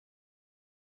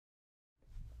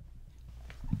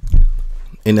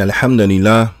إن الحمد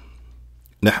لله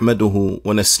نحمده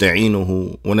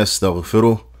ونستعينه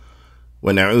ونستغفره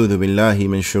ونعوذ بالله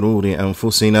من شرور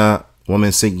أنفسنا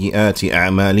ومن سيئات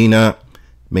أعمالنا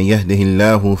من يهده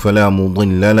الله فلا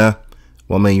مضل له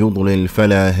ومن يضلل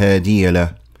فلا هادي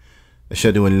له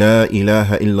أشهد أن لا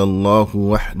إله إلا الله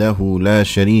وحده لا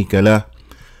شريك له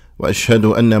وأشهد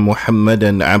أن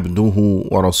محمدا عبده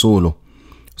ورسوله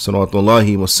صلوات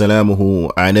الله وسلامه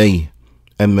عليه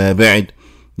أما بعد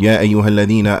يا أيها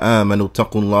الذين آمنوا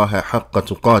اتقوا الله حق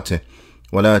تقاته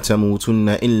ولا تموتن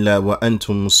إلا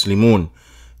وأنتم مسلمون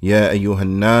يا أيها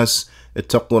الناس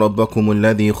اتقوا ربكم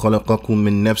الذي خلقكم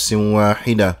من نفس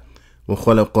واحدة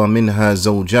وخلق منها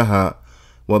زوجها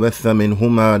وبث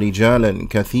منهما رجالا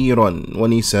كثيرا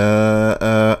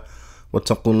ونساء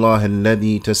واتقوا الله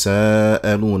الذي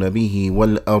تساءلون به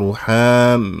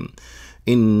والأرحام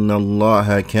إن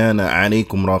الله كان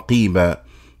عليكم رقيبا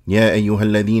يا أيها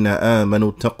الذين آمنوا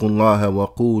اتقوا الله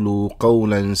وقولوا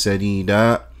قولا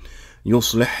سديدا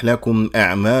يصلح لكم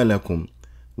أعمالكم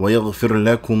ويغفر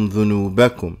لكم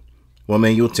ذنوبكم ومن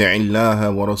يطع الله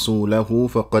ورسوله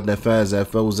فقد فاز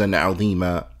فوزا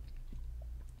عظيما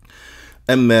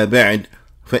أما بعد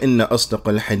فإن أصدق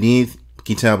الحديث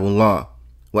كتاب الله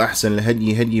وأحسن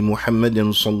الهدي هدي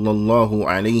محمد صلى الله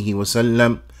عليه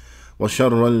وسلم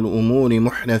وشر الأمور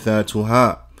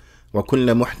محدثاتها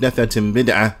وكل محدثة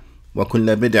بدعة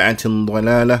وكل بدعة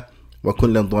ضلالة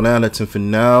وكل ضلالة في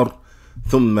النار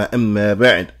ثم أما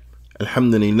بعد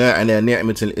الحمد لله على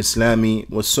نعمة الإسلام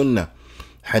والسنة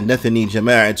حدثني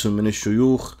جماعة من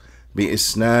الشيوخ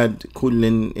بإسناد كل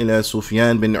إلى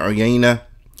سفيان بن عيينة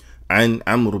عن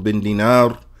عمرو بن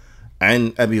دينار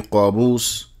عن أبي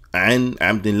قابوس عن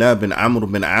عبد الله بن عمرو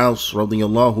بن عاص رضي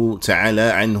الله تعالى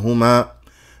عنهما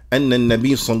أن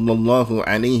النبي صلى الله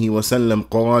عليه وسلم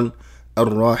قال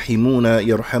الراحمون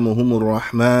يرحمهم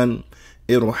الرحمن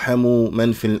ارحموا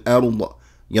من في الأرض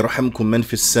يرحمكم من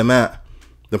في السماء.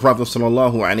 The Prophet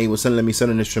sallallahu alayhi wasallam, he said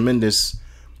in this tremendous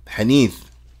hadith,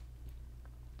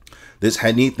 this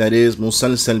hadith that is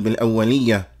musalsal bil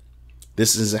awwaliyah,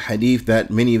 this is a hadith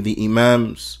that many of the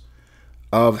imams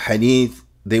of hadith,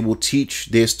 they will teach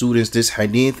their students this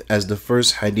hadith as the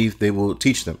first hadith they will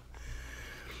teach them.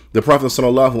 The Prophet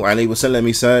sallallahu alaihi wasallam,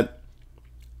 he said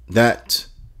that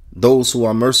those who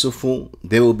are merciful,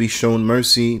 they will be shown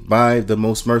mercy by the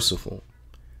most merciful.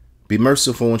 Be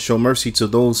merciful and show mercy to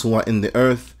those who are in the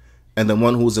earth, and the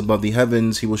one who is above the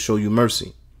heavens, he will show you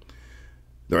mercy.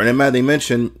 The ulama, they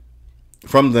mention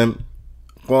from them,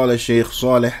 قال الشيخ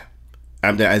صالح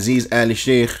عبد العزيز آل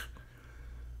الشيخ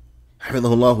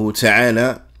حفظه الله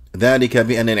تعالى ذلك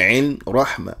بأن العلم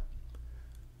رحمة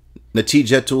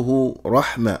نتيجته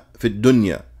رحمة في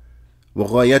الدنيا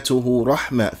وغايته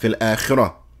رحمة في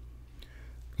الآخرة.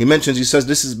 He mentions, he says,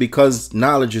 this is because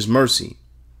knowledge is mercy.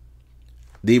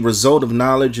 The result of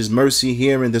knowledge is mercy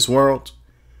here in this world,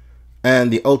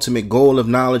 and the ultimate goal of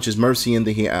knowledge is mercy in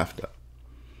the hereafter.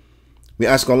 We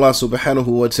ask Allah subhanahu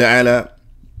wa ta'ala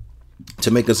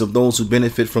to make us of those who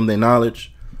benefit from their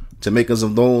knowledge, to make us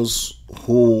of those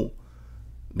who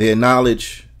their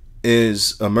knowledge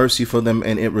is a mercy for them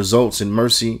and it results in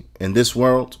mercy in this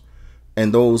world,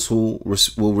 and those who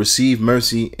will receive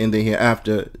mercy in the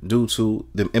hereafter due to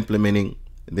them implementing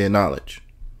their knowledge.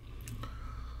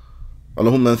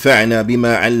 Allahumma anfa'na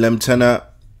bima 'allamtana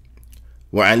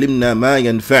wa 'allimna ma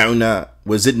yanfa'una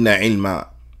wa zidna 'ilma.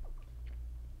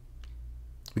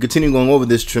 We continue going over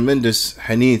this tremendous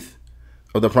hadith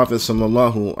of the Prophet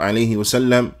sallallahu alaihi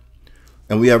wasallam,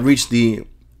 and we have reached the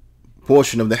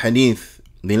portion of the hadith,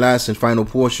 the last and final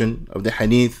portion of the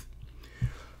hadith,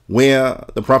 where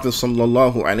the Prophet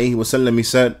sallallahu alaihi wasallam, he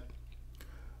said,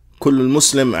 "Kull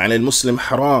Muslim ala al-Muslim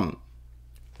haram,"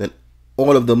 that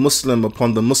all of the Muslim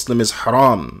upon the Muslim is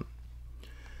haram.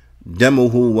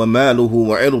 Damuhu wa maluhu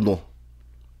wa irduh,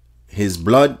 his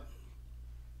blood,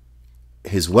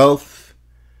 his wealth,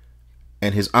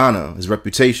 and his honor, his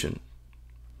reputation.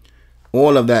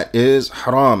 All of that is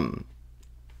haram.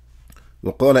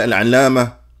 وقال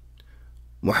العلامة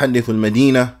محدث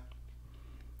المدينة,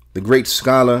 the great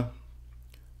scholar,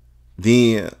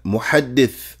 the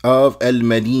muhaddith of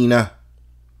al-Madinah,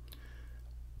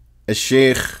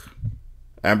 al-Sheikh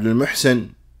Abdul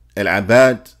Muhsin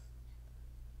al-Abad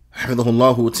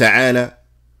حفظه ta'ala,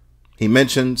 he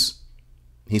mentions,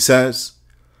 he says,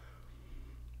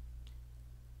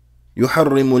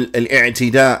 يحرم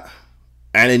الاعتداء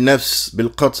على النفس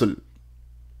بالقتل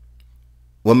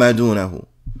وما دونه,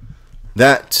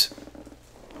 that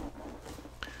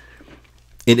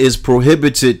it is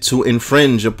prohibited to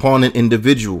infringe upon an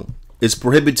individual. It's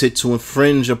prohibited to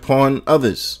infringe upon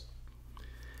others,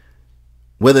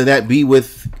 whether that be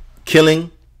with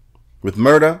killing with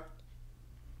murder,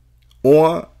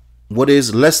 or what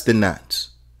is less than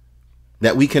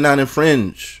that we cannot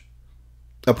infringe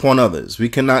upon others. We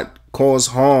cannot cause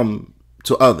harm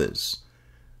to others,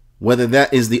 whether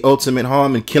that is the ultimate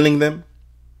harm in killing them,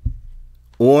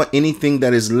 or anything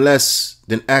that is less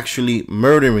than actually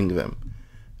murdering them.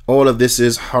 All of this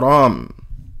is haram.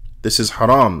 This is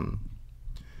haram.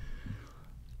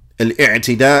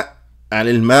 الاعتداء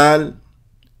على المال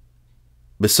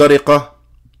بالسرقة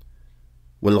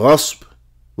والغصب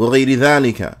وغير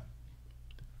ذلك,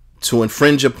 to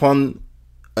infringe upon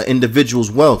an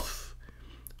individual's wealth,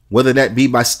 whether that be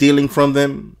by stealing from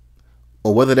them,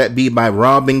 or whether that be by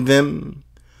robbing them,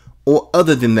 or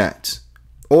other than that.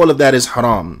 All of that is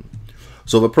haram.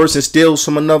 So if a person steals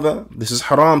from another, this is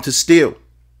haram to steal.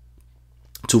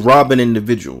 To rob an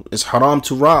individual, it's haram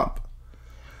to rob.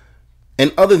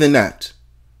 And other than that,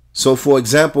 so for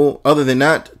example, other than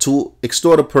that, to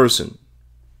extort a person,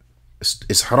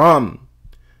 it's haram.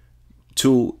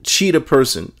 To cheat a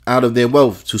person out of their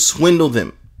wealth, to swindle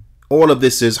them, all of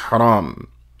this is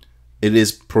haram. It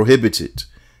is prohibited.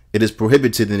 It is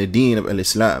prohibited in the deen of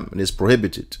Islam. It is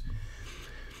prohibited.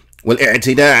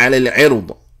 وَالْإِعْتِدَاءَ عَلَى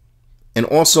الْعِرْضِ, and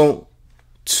also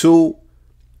to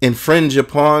infringe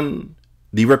upon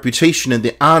the reputation and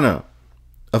the honor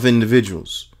of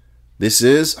individuals. This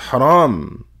is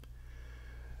haram.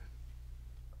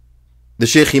 The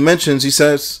Shaykh, he mentions, he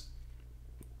says,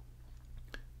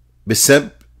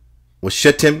 بالسب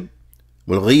والشتم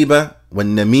والغيبة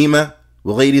والنميمة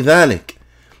وغير ذلك,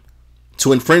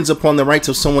 to infringe upon the rights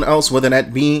of someone else, whether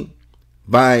that be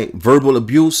by verbal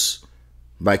abuse,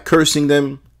 by cursing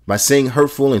them, by saying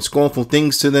hurtful and scornful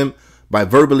things to them, by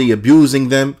verbally abusing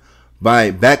them,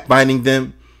 by backbiting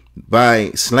them,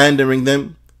 by slandering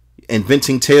them,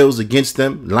 inventing tales against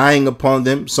them, lying upon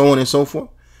them, so on and so forth.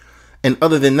 And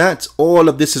other than that, all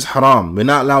of this is haram. We're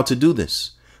not allowed to do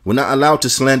this. We're not allowed to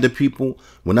slander people.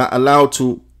 We're not allowed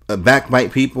to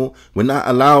backbite people. We're not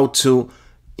allowed to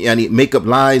make up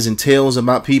lies and tales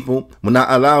about people. We're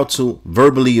not allowed to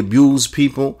verbally abuse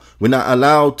people. We're not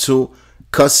allowed to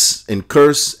cuss and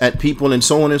curse at people, and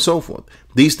so on and so forth.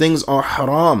 These things are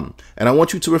haram, and I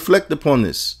want you to reflect upon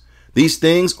this. These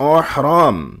things are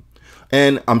haram,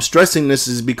 and I'm stressing this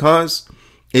is because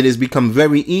it has become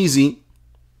very easy,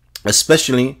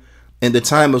 especially in the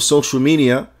time of social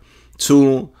media,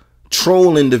 to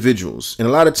troll individuals. And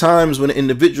a lot of times when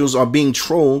individuals are being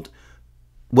trolled,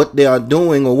 what they are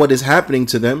doing or what is happening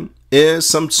to them is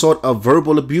some sort of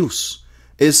verbal abuse,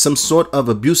 is some sort of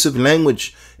abusive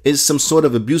language, is some sort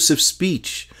of abusive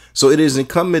speech. So it is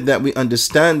incumbent that we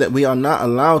understand that we are not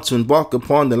allowed to embark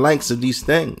upon the likes of these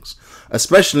things,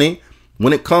 especially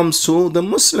when it comes to the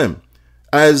Muslim.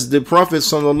 As the Prophet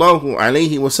sallallahu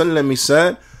alaihi wasallam, he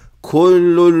said,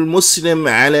 Kullul Muslim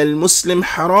ala al-Muslim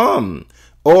haram.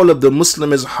 All of the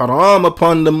Muslim is haram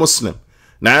upon the Muslim.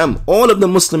 Naam, all of the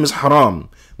Muslim is haram.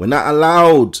 We're not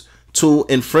allowed to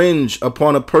infringe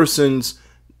upon a person's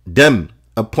dam,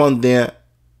 upon their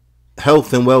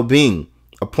health and well-being,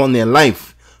 upon their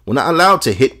life. We're not allowed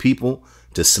to hit people,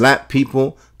 to slap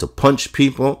people, to punch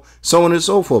people, so on and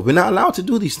so forth. We're not allowed to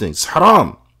do these things. It's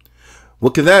haram.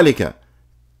 وَكَذَلِكَ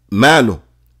مَالُ,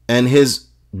 and his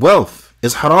wealth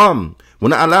is haram. We're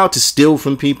not allowed to steal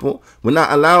from people. We're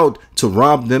not allowed to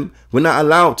rob them. We're not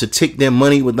allowed to take their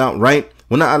money without right.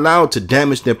 We're not allowed to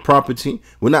damage their property.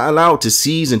 We're not allowed to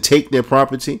seize and take their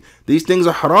property. These things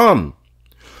are haram.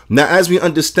 Now, as we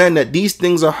understand that these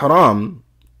things are haram,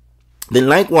 then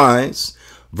likewise,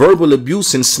 verbal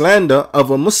abuse and slander of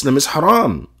a Muslim is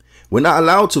haram. We're not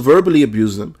allowed to verbally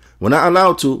abuse them. We're not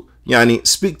allowed to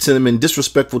speak to them in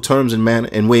disrespectful terms and manner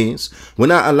and ways. We're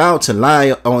not allowed to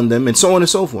lie on them, and so on and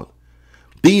so forth.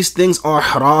 These things are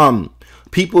haram.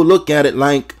 People look at it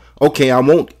like, okay, I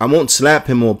won't slap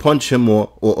him or punch him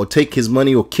or take his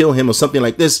money or kill him or something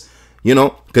like this,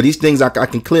 because these things I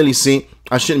can clearly see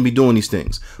I shouldn't be doing these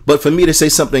things. But for me to say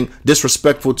something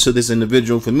disrespectful to this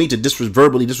individual, for me to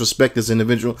verbally disrespect this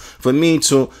individual, for me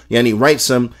to write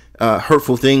some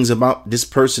hurtful things about this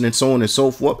person and so on and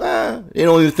so forth, they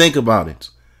don't even think about it.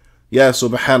 Yeah,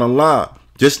 subhanallah.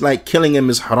 Just like killing him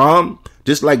is haram,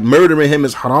 just like murdering him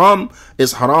is haram,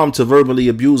 it's haram to verbally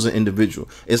abuse an individual.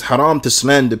 It's haram to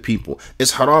slander people.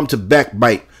 It's haram to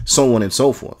backbite, so on and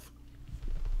so forth.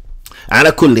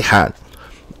 Ala kulli hal.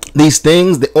 These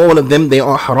things, all of them, they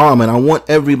are haram. And I want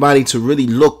everybody to really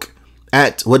look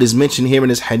at what is mentioned here in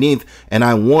this hadith. And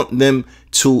I want them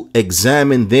to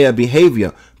examine their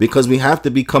behavior, because we have to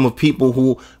become a people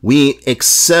who we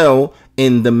excel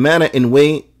in the manner and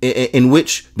way in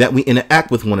which that we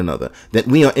interact with one another. That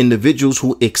we are individuals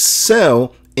who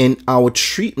excel in our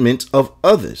treatment of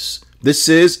others. This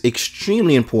is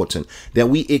extremely important, that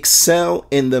we excel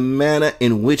in the manner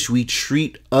in which we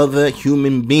treat other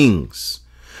human beings.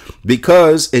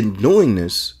 Because in doing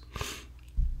this,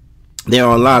 there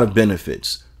are a lot of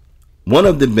benefits. One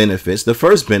of the benefits, the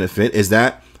first benefit, is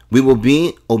that we will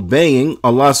be obeying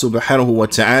Allah subhanahu wa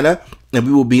ta'ala, and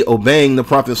we will be obeying the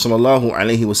Prophet sallallahu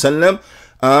alaihi wasallam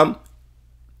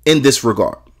in this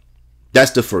regard.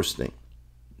 That's the first thing.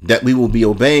 That we will be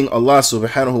obeying Allah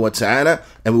subhanahu wa ta'ala,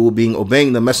 and we will be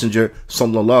obeying the Messenger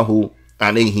sallallahu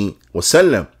alaihi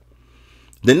wasallam.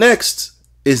 The next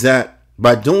is that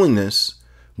by doing this,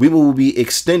 we will be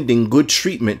extending good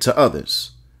treatment to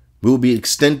others. We will be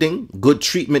extending good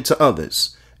treatment to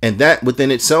others. And that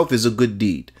within itself is a good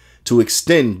deed. To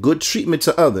extend good treatment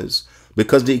to others,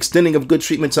 because the extending of good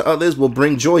treatment to others will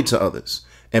bring joy to others.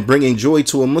 And bringing joy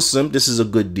to a Muslim, this is a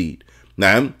good deed.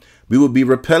 Now, we will be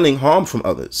repelling harm from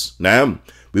others. Now,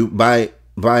 by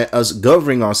us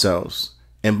governing ourselves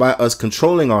and by us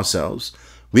controlling ourselves,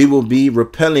 we will be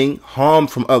repelling harm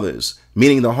from others.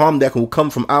 Meaning the harm that will come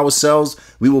from ourselves,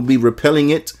 we will be repelling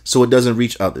it so it doesn't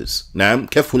reach others. Now,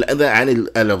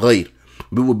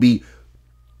 we will be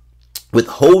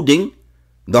withholding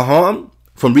the harm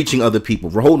from reaching other people.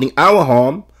 We're holding our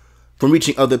harm from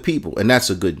reaching other people, and that's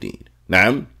a good deed.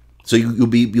 Now, so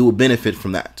you will benefit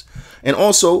from that. And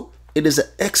also, it is an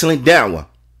excellent da'wah.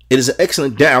 It is an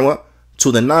excellent da'wah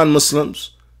to the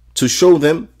non-Muslims to show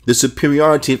them the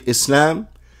superiority of Islam.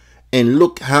 And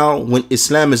look how, when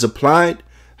Islam is applied,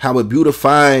 how it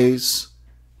beautifies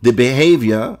the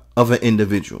behavior of an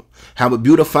individual. How it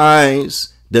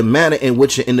beautifies the manner in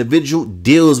which an individual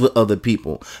deals with other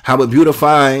people. How it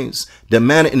beautifies the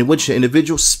manner in which an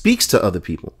individual speaks to other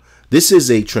people. This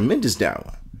is a tremendous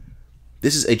da'wah.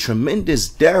 This is a tremendous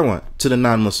da'wah to the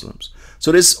non-Muslims.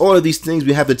 So there's all of these things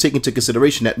we have to take into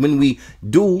consideration, that when we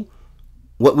do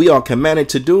what we are commanded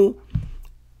to do,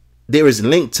 there is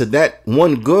linked to that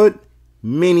one good,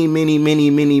 many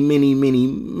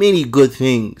good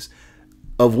things,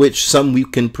 of which some we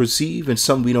can perceive and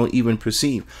some we don't even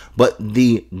perceive. But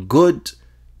the good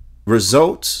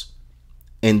results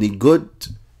and the good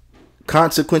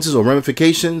consequences or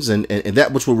ramifications and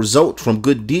that which will result from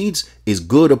good deeds is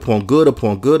good upon good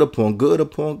upon good upon good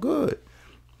upon good.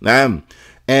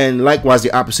 And likewise,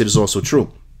 the opposite is also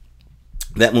true.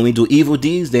 That when we do evil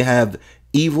deeds, they have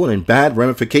evil and bad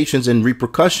ramifications and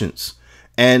repercussions,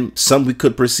 and some we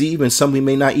could perceive and some we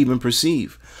may not even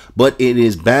perceive. But it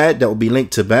is bad that will be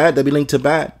linked to bad, that will be linked to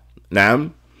bad.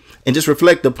 Now, and just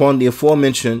reflect upon the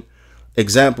aforementioned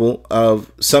example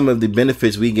of some of the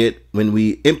benefits we get when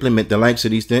we implement the likes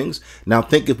of these things. Now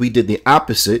think if we did the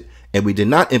opposite and we did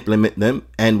not implement them,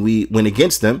 and we went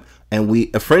against them and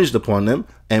we infringed upon them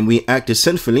and we acted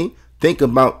sinfully. Think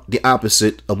about the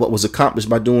opposite of what was accomplished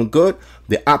by doing good.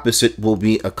 The opposite will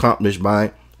be accomplished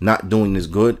by not doing this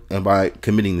good and by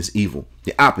committing this evil.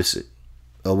 The opposite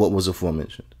of what was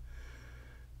aforementioned.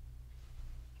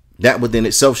 That within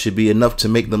itself should be enough to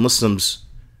make the Muslims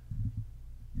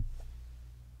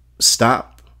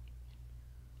stop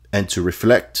and to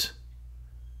reflect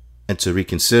and to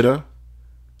reconsider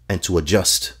and to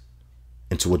adjust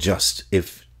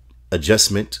if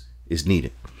adjustment is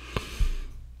needed.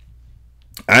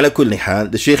 على كل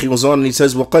حال, the Shaykh goes on and he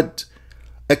says, وقد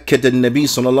أكد النبي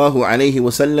صلى الله عليه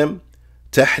وسلم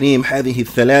تحريم هذه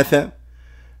الثلاثة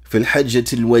في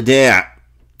الحجة الوداع.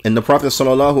 And the Prophet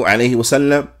صلى الله عليه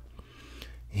وسلم,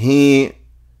 he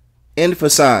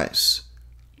emphasized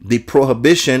the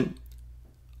prohibition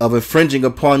of infringing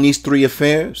upon these three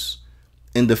affairs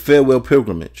in the farewell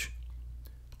pilgrimage.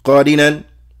 قارنا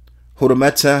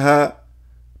حرمتها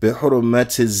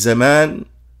بحرمة الزمان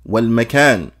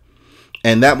والمكان.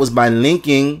 And that was by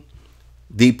linking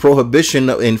the prohibition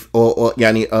of the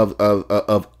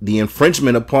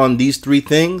infringement upon these three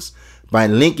things, by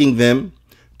linking them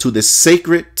to the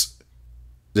sacredness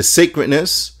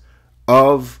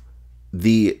of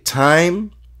the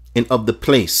time and of the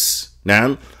place.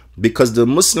 Now, because the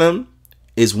Muslim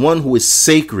is one who is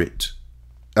sacred.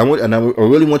 I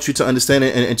really want you to understand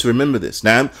it and to remember this.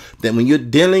 Now, that when you're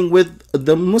dealing with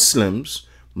the Muslims,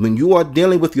 when you are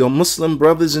dealing with your Muslim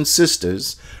brothers and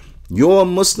sisters,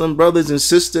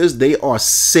 they are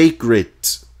sacred.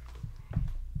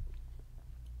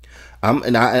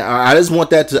 I just want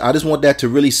that to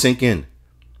really sink in.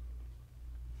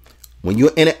 When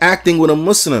you're interacting with a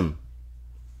Muslim,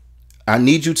 I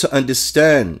need you to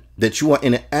understand that you are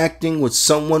interacting with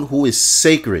someone who is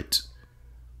sacred.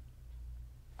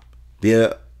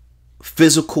 Their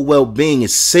physical well-being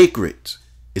is sacred.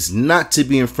 It's not to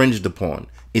be infringed upon.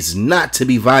 It's not to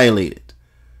be violated.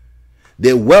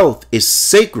 Their wealth is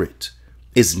sacred.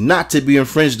 is not to be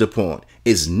infringed upon,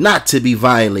 is not to be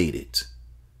violated.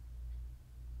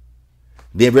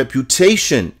 Their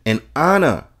reputation and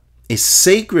honor is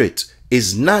sacred,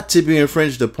 is not to be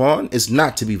infringed upon, is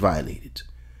not to be violated.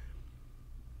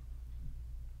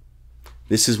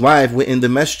 This is why if we're in the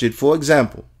masjid, for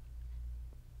example,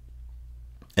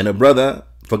 and a brother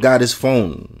forgot his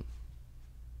phone,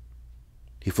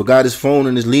 he forgot his phone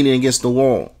and is leaning against the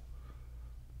wall,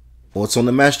 or it's on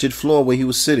the masjid floor where he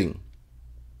was sitting,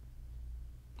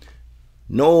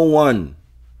 no one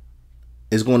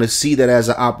is going to see that as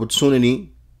an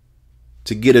opportunity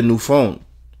to get a new phone,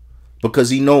 because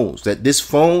he knows that this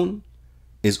phone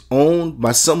is owned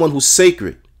by someone who's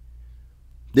sacred.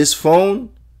 This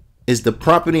phone is the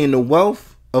property and the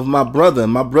wealth of my brother.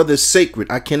 My brother is sacred.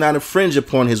 I cannot infringe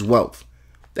upon his wealth.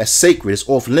 That's sacred. It's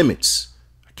off limits.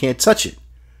 I can't touch it.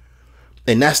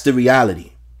 And that's the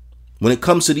reality. When it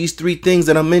comes to these three things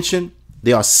that I mentioned,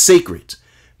 they are sacred.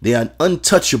 They are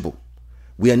untouchable.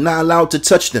 We are not allowed to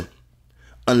touch them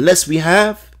unless we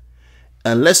have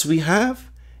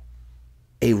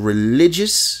a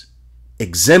religious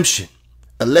exemption.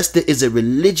 Unless there is a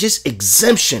religious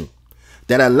exemption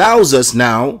that allows us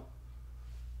now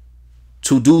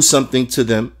to do something to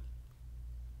them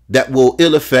that will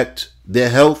ill affect their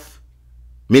health,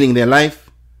 meaning their life,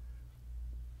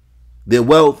 their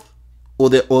wealth, or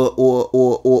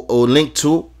linked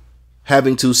to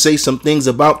having to say some things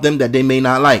about them that they may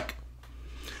not like.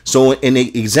 So in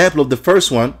the example of the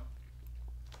first one,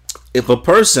 if a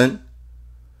person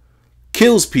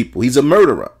kills people, he's a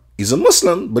murderer. He's a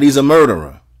Muslim, but he's a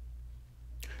murderer.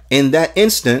 In that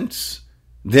instance,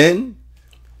 then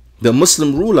the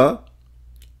Muslim ruler,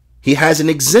 he has an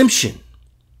exemption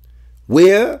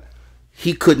where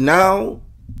he could now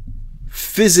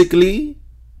physically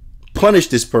punish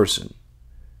this person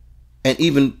and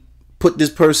even put this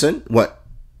person,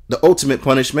 the ultimate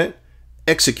punishment,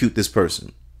 execute this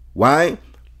person. Why?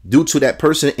 Due to that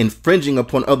person infringing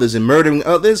upon others and murdering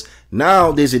others,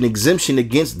 now there's an exemption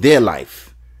against their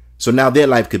life. So now their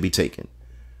life could be taken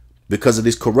because of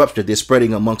this corruption that they're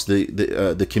spreading amongst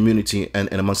the community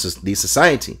and amongst the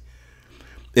society.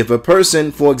 If a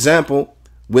person, for example,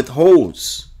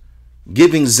 withholds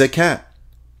giving zakat,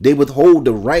 they withhold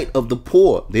the right of the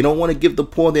poor. They don't want to give the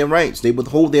poor their rights. They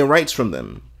withhold their rights from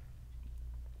them.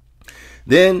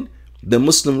 Then the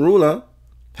Muslim ruler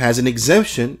has an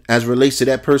exemption as relates to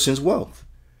that person's wealth.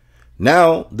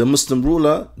 Now, the Muslim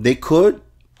ruler, they could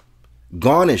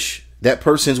garnish that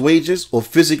person's wages or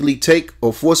physically take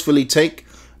or forcefully take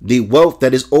the wealth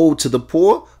that is owed to the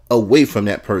poor away from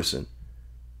that person.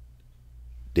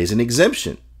 There's an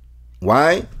exemption.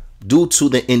 Why? Due to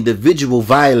the individual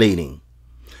violating.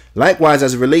 Likewise,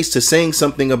 as it relates to saying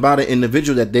something about an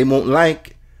individual that they won't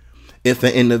like, if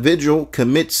an individual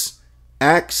commits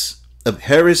acts of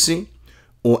heresy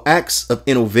or acts of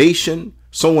innovation,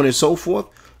 so on and so forth,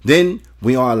 then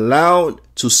we are allowed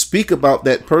to speak about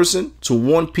that person to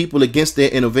warn people against their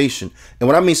innovation. And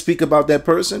when I mean speak about that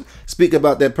person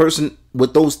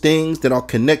with those things that are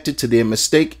connected to their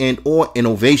mistake and or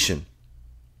innovation.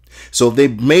 So if they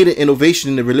made an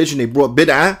innovation in the religion, they brought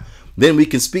bid'ah, then we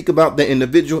can speak about the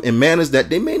individual in manners that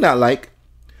they may not like,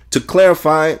 to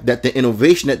clarify that the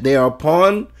innovation that they are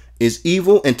upon is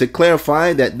evil, and to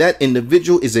clarify that that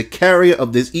individual is a carrier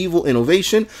of this evil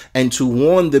innovation, and to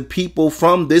warn the people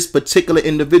from this particular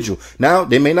individual. Now,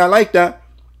 they may not like that,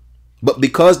 but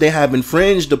because they have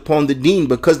infringed upon the deen,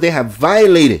 because they have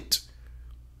violated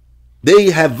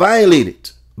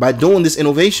by doing this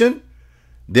innovation,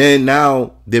 then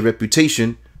now their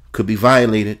reputation could be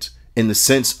violated in the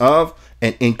sense of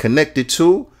and in connected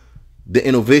to the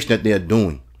innovation that they are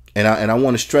doing. And I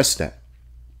want to stress that.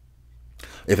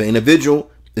 If an individual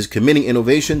is committing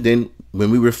innovation, then when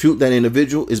we refute that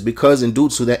individual is because and due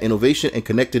to that innovation and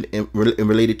connected and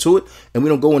related to it, and we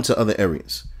don't go into other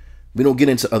areas. We don't get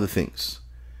into other things.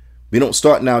 We don't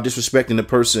start now disrespecting the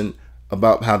person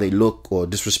about how they look or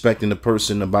disrespecting the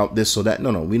person about this or that.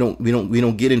 No, we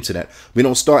don't get into that. We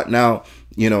don't start now,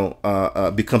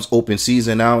 becomes open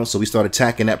season now. So we start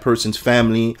attacking that person's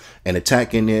family and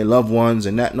attacking their loved ones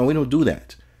and that. No, we don't do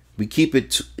that. We keep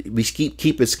it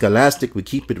scholastic. We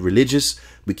keep it religious.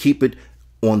 We keep it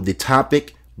on the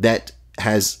topic that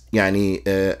has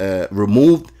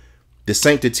removed the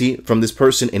sanctity from this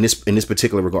person in this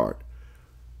particular regard.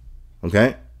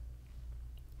 Okay.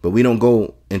 But we don't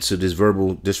go into this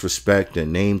verbal disrespect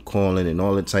and name calling and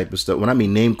all that type of stuff. When I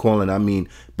mean name calling, I mean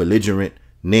belligerent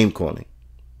name calling.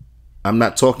 I'm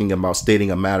not talking about stating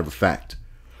a matter of fact.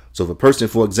 So if a person,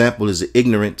 for example, is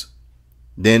ignorant,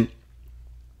 then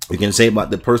we can say about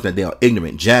the person that they are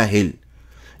ignorant, jahil.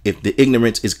 If the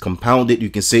ignorance is compounded, you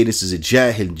can say this is a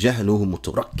jahil, jahluhu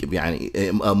mutarakkib,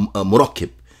 murakkib.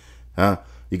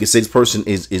 You can say this person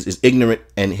is ignorant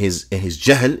and his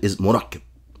jahl is murakkib,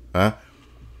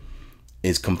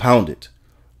 is compounded.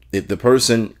 If the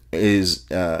person is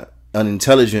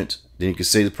unintelligent, then you can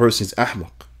say the person is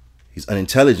ahmaq. He's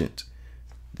unintelligent.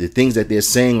 The things that they're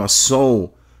saying are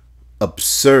so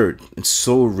absurd and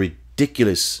so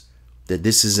ridiculous that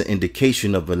this is an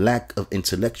indication of a lack of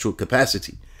intellectual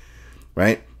capacity,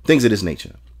 right? Things of this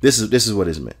nature. This is what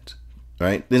is meant,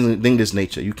 right? Things of this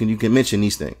nature. You can mention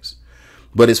these things,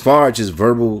 but as far as just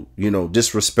verbal,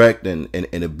 disrespect and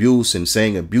abuse and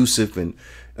saying abusive and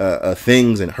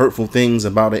things and hurtful things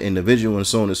about an individual and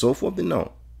so on and so forth, then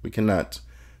no, we cannot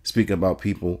speak about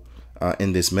people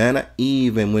in this manner,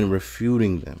 even when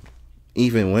refuting them,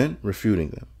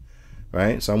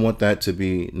 right? So I want that to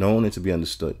be known and to be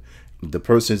understood. If the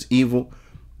person's evil,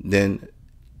 then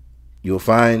you'll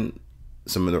find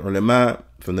some of the ulama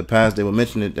from the past, they will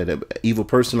mention it, that an evil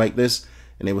person like this,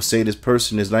 and they will say this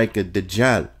person is like a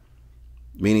dajjal,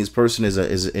 meaning this person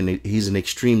he's an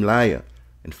extreme liar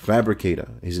and fabricator.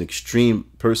 He's an extreme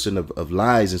person of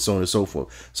lies and so on and so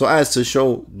forth. So as to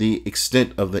show the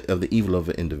extent of the evil of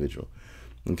an individual.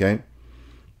 Okay.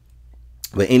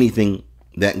 But anything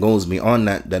that goes beyond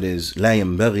that is la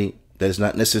yanbaghi, that is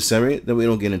not necessary, then we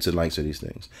don't get into the likes of these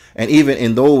things. And even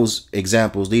in those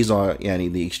examples, these are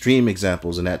the extreme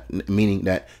examples, and that meaning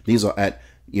that these are at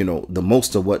the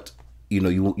most of what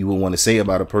you would want to say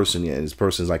about a person. This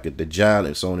person's like a dajjal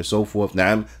and so on and so forth.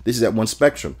 Now this is at one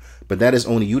spectrum, but that is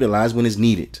only utilized when it's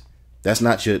needed. That's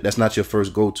not your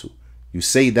first go-to. You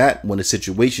say that when a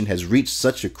situation has reached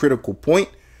such a critical point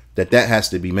that has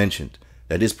to be mentioned,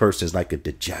 that this person is like a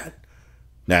dajjal.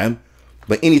 Now,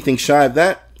 but anything shy of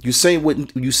that, you say what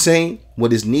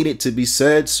is needed to be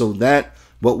said, so that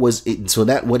what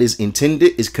is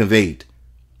intended is conveyed.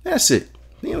 That's it.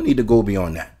 You don't need to go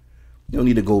beyond that.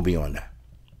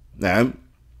 Now,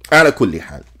 ala kulli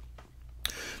hal,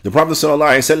 the Prophet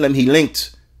ﷺ, he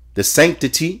linked the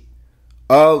sanctity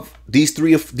of these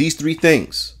three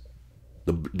things: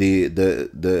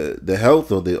 the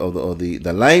health or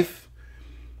the life,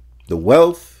 the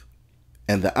wealth,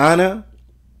 and the honor.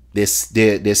 They're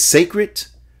sacred.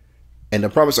 And the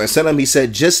Prophet ﷺ, he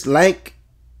said, just like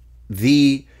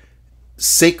the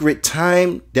sacred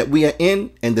time that we are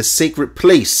in and the sacred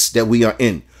place that we are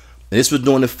in. And this was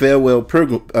during the farewell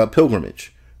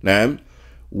pilgrimage,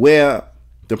 where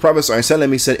the Prophet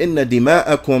ﷺ, he said, Inna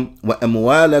dima'akum wa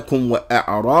amwalakum wa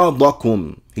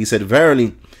a'radakum. He said,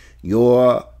 verily,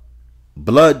 your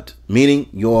blood, meaning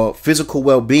your physical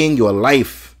well-being, your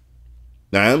life.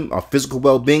 Our physical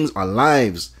well-beings, our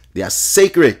lives, they are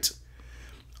sacred.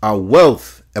 Our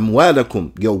wealth,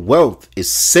 amwalakum, your wealth is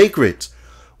sacred.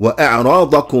 Wa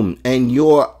a'radakum, and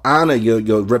your honor,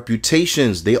 your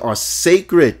reputations, they are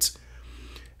sacred.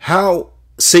 How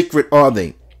sacred are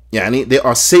they? They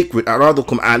are sacred.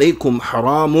 A'radakum alaykum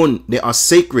haramun. They are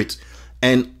sacred,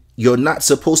 and you're not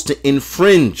supposed to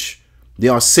infringe. They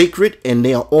are sacred and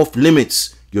they are off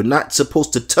limits. You're not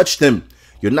supposed to touch them.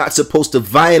 You're not supposed to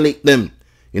violate them.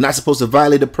 You're not supposed to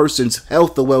violate a person's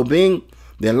health or well-being,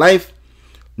 their life,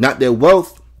 not their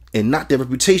wealth, and not their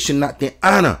reputation, not their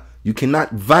honor. You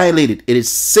cannot violate it. It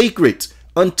is sacred,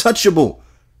 untouchable.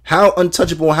 How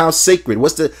untouchable, how sacred?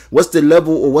 What's the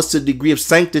level or what's the degree of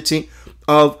sanctity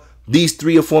of these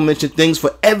three aforementioned things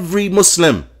for every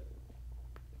Muslim?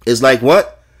 It's like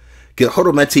what?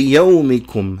 كحرمة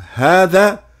يومكم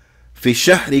هذا في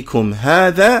شهركم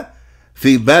هذا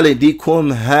في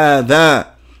بلدكم هذا.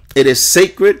 It is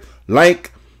sacred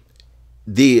like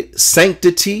the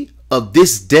sanctity of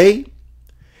this day,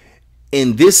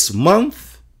 in this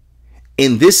month,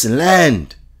 in this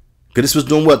land. Because this was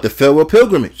doing what? The farewell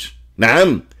pilgrimage.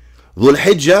 Naam. Dhul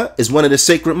Hijjah is one of the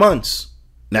sacred months.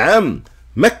 Naam.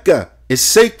 Mecca is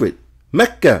sacred.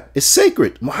 Mecca is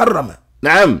sacred. Muharrama.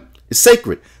 Naam. It's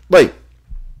sacred. Wait.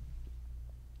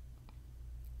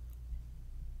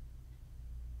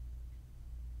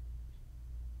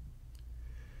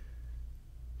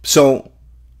 So,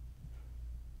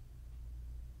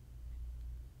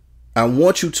 I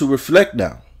want you to reflect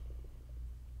now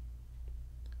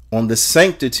on the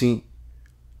sanctity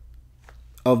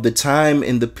of the time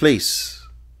and the place.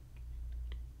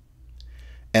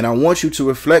 And I want you to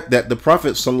reflect that the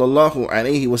Prophet sallallahu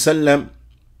alaihi wasallam,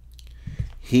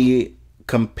 he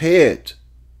compared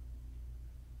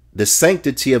the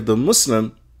sanctity of the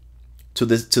Muslim to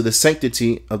the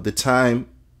sanctity of the time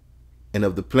and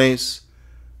of the place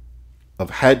of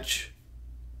Hajj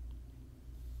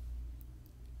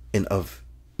and of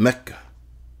Mecca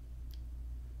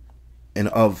and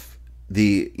of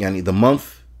the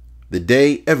month the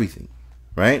day, everything,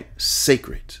 right?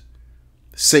 Sacred.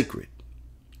 Sacred.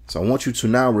 So I want you to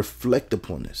now reflect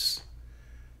upon this.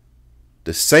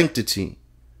 The sanctity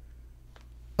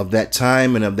of that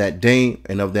time and of that day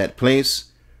and of that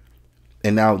place.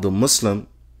 And now the Muslim,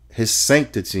 his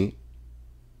sanctity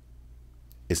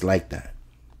is like that.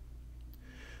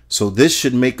 So this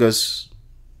should make us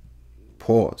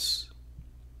pause,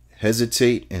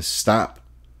 hesitate, and stop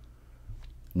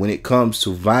when it comes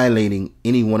to violating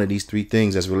any one of these three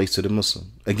things as relates to the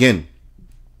Muslim. Again,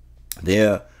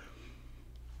 their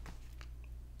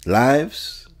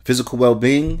lives, physical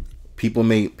well-being, people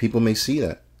may see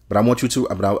that, but I want you to,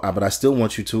 but I still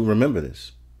want you to remember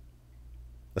this,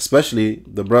 especially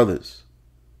the brothers,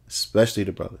 especially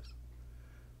the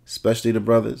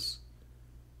brothers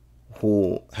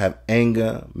who have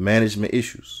anger management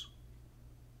issues.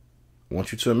 I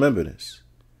want you to remember this.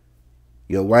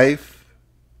 Your wife,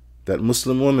 that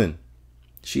Muslim woman,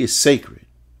 she is sacred.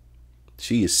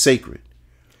 She is sacred.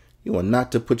 You are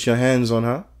not to put your hands on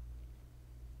her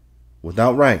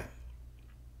without right.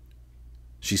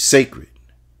 She's sacred.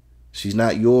 She's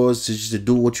not yours to just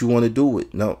do what you want to do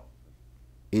with. No.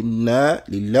 Inna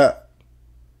lillah.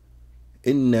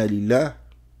 Inna lillah.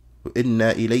 Wa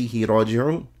inna ilayhi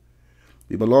raji'un.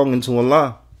 We belong unto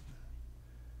Allah.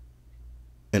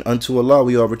 And unto Allah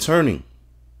we are returning.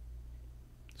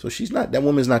 So that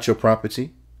woman is not your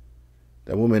property.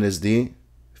 That woman is the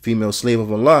female slave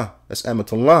of Allah. That's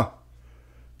Amatullah.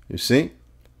 You see?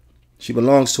 She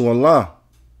belongs to Allah.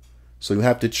 So you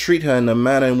have to treat her in the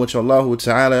manner in which Allah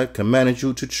Ta'ala commanded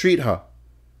you to treat her.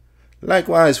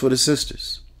 Likewise for the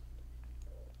sisters.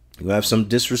 You have some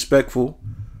disrespectful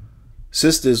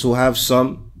sisters who have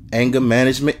some anger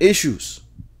management issues.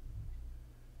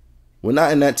 We're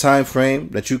not in that time frame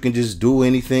that you can just do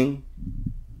anything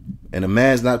and a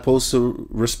man's not supposed to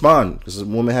respond, because a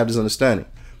woman have this understanding.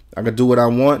 I can do what I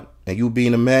want, and you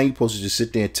being a man, you're supposed to just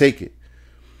sit there and take it.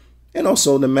 And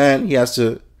also the man, he has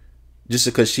to, just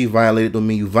because she violated don't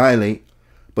mean you violate.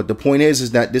 But the point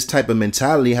is that this type of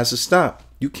mentality has to stop.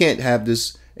 You can't have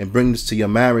this and bring this to your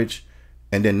marriage,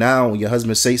 and then now when your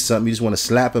husband says something, you just want to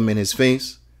slap him in his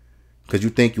face because you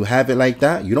think you have it like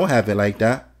that. You don't have it like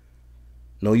that.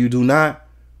 No, you do not.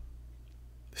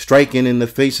 Striking in the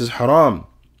face is haram.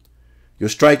 You're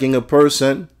striking a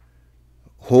person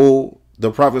who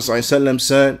the Prophet ﷺ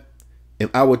said,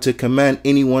 if I were to command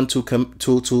anyone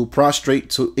to prostrate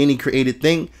to any created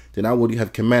thing, then I would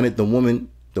have commanded the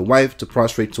woman, the wife, to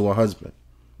prostrate to her husband.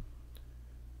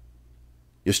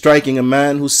 You're striking a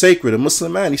man who's sacred, a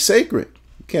Muslim man. He's sacred.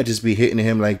 You can't just be hitting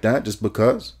him like that just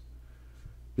because.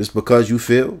 Just because you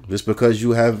feel, just because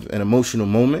you have an emotional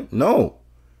moment. No.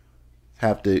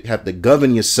 Have to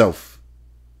govern yourself.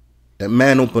 That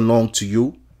man don't belong to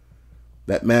you.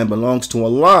 That man belongs to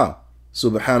Allah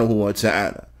subhanahu wa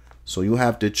ta'ala. So you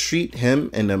have to treat him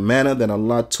in the manner that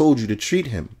Allah told you to treat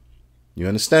him. You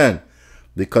understand?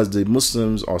 Because the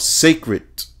Muslims are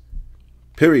sacred.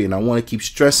 Period. And I want to keep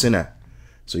stressing that.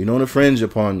 So you don't infringe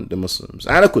upon the Muslims.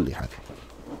 Ala kulli hal.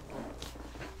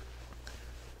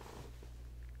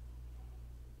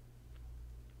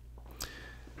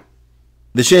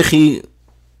 The Shaykh, he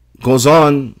goes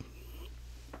on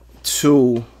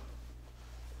to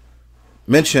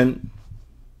mention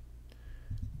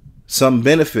some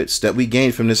benefits that we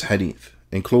gain from this hadith.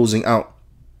 In closing out,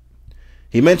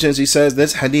 he says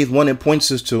this hadith, one, it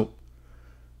points us to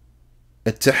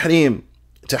التحريم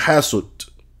تحاسد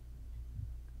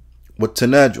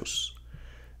والتناجس.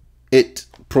 It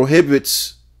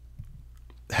prohibits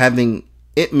having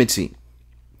enmity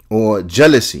or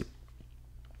jealousy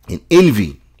and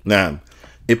envy. Now,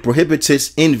 it prohibits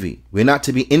his envy. We're not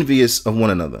to be envious of one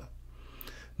another.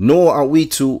 Nor are we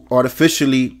to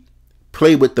artificially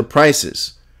play with the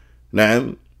prices.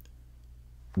 Now,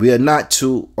 we are not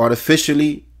to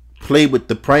artificially play with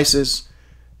the prices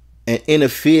and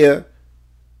interfere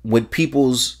with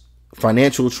people's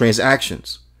financial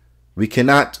transactions. We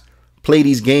cannot play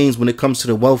these games when it comes to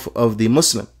the wealth of the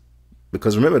Muslim.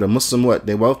 Because remember, the Muslim, what?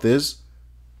 Their wealth is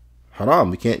haram.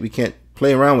 We can't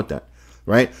play around with that.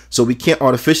 Right? So we can't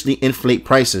artificially inflate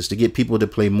prices to get people to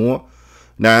pay more.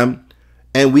 Now,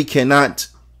 and we cannot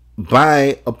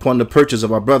buy upon the purchase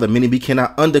of our brother, meaning we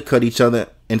cannot undercut each other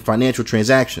in financial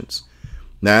transactions.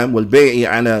 Now, we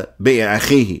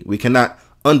cannot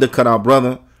undercut our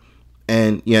brother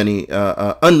and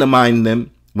undermine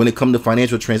them when it comes to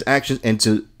financial transactions and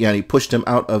to push them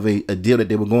out of a deal that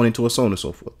they were going into, or so on and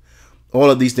so forth. All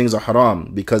of these things are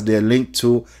haram because they're linked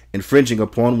to infringing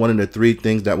upon one of the three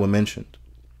things that were mentioned.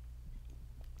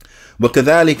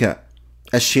 وَكَذَلِكَ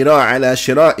الشِّرَاء عَلَى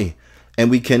شِرَائِهِ. And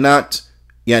we cannot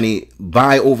yani,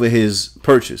 buy over his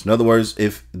purchase. In other words,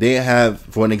 if they have,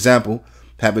 for an example,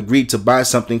 have agreed to buy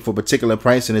something for a particular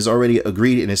price and is already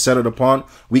agreed and is settled upon,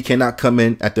 we cannot come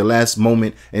in at the last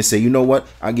moment and say, you know what,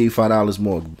 I'll give you $5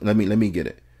 more. Let me get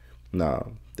it.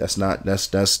 No, that's not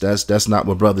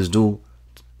what brothers do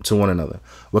to one another.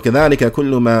 وكذلك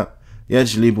كل ما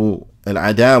يجلب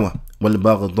العداوة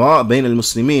والبغضاء بين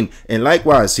المسلمين. And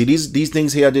likewise, see, these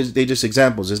things here, they just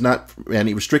examples. It's not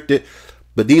any restricted,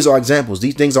 but these are examples.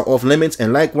 These things are off limits.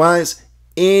 And likewise,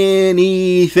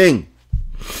 anything.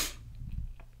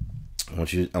 I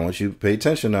want you to pay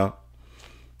attention now.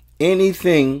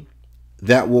 Anything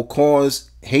that will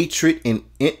cause hatred and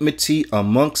enmity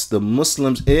amongst the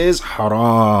Muslims is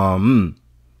haram.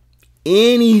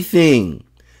 Anything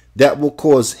that will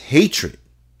cause hatred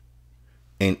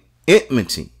and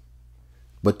enmity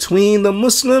between the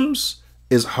Muslims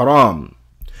is haram.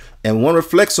 And one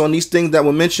reflects on these things that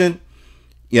were mentioned,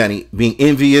 yani being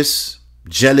envious,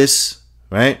 jealous,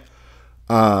 right?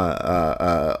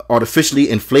 Artificially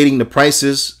inflating the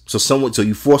prices, so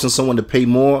you forcing someone to pay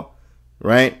more,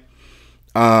 right?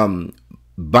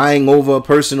 Buying over a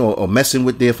person or messing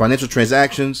with their financial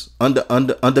transactions,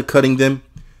 undercutting them,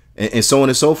 and so on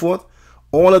and so forth.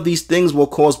 All of these things will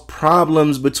cause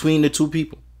problems between the two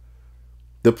people.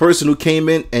 The person who came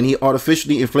in and he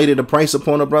artificially inflated the price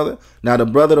upon a brother, now the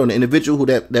brother or the individual who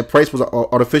that price was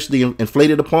artificially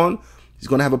inflated upon, he's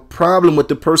going to have a problem with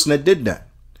the person that did that.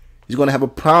 He's going to have a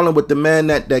problem with the man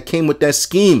that came with that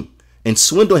scheme and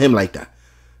swindle him like that,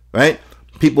 right?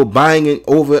 People buying it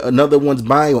over another one's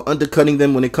buying or undercutting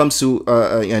them when it comes to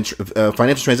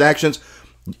financial transactions.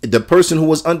 The person who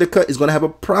was undercut is going to have a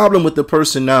problem with the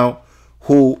person now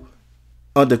who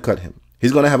undercut him.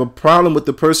 He's going to have a problem with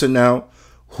the person now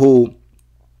who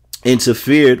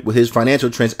interfered with his financial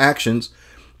transactions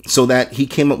so that he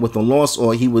came up with a loss,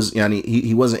 or he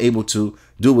wasn't able to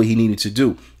do what he needed to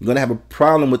do. You're going to have a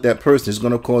problem with that person. It's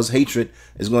going to cause hatred.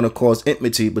 It's going to cause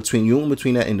enmity between you and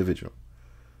between that individual.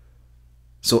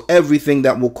 So everything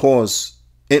that will cause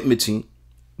enmity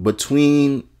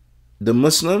between the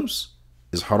Muslims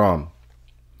is haram.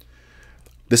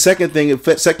 The second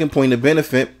point of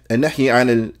benefit, النهي عن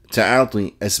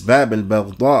التعاطي أسباب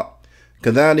البغضاء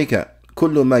كذلك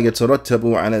كل ما يترتب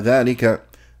على ذلك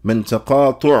من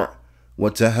تقاطع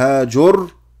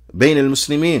وتهاجر بين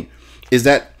المسلمين, is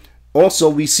that also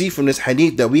we see from this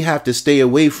hadith that we have to stay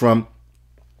away from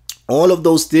all of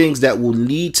those things that will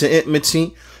lead to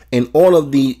enmity and all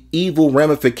of the evil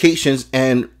ramifications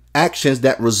and actions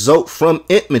that result from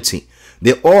enmity.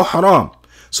 They're all haram.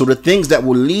 So the things that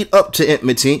will lead up to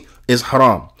enmity is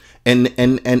haram. And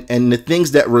the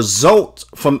things that result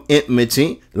from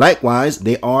enmity, likewise,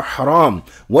 they are haram.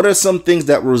 What are some things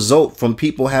that result from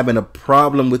people having a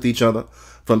problem with each other,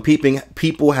 from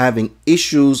people having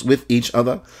issues with each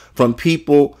other, from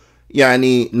people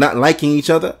not liking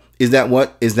each other? Is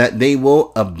that they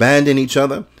will abandon each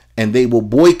other and they will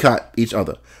boycott each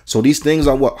other. So these things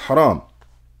are what? Haram.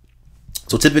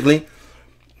 So typically,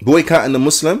 boycotting the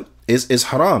Muslim is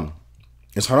haram.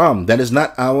 It's haram. That is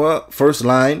not our first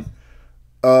line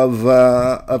of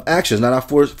action. It's not our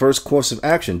first course of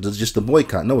action. It's just the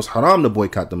boycott. No, it's haram to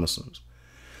boycott the Muslims.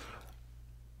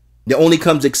 There only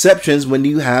comes exceptions when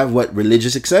you have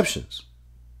religious exceptions,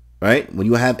 right? When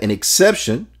you have an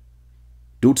exception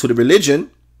due to the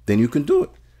religion, then you can do it.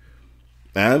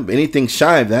 Anything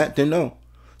shy of that, then no.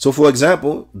 So, for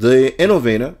example, the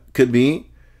innovator could be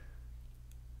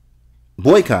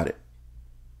boycotted.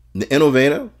 The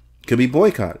innovator could be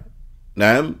boycotted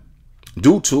now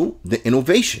due to the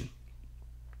innovation.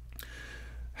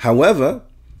 However,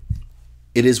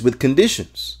 it is with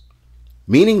conditions,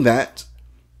 meaning that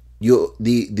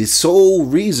the sole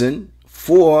reason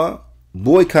for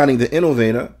boycotting the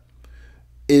innovator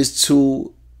is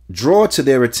to draw to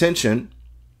their attention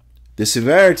the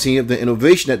severity of the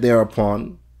innovation that they are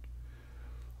upon,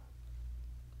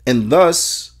 and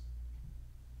thus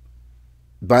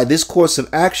by this course of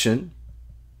action,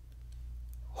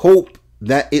 hope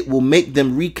that it will make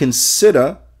them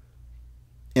reconsider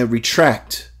and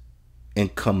retract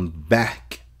and come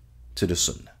back to the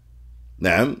Sunnah.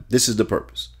 Now, this is the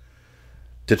purpose.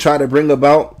 To try to bring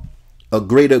about a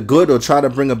greater good or try to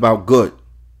bring about good.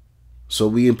 So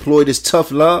we employ this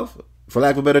tough love, for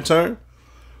lack of a better term,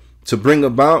 to bring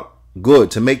about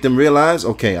good, to make them realize,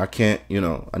 okay, I can't,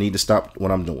 I need to stop what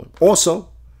I'm doing. Also,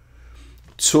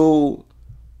 to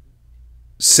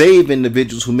save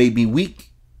individuals who may be weak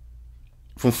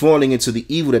from falling into the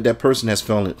evil that person has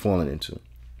fallen into.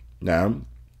 Now,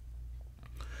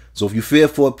 so if you fear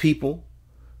for people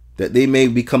that they may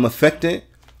become affected,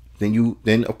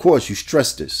 then of course you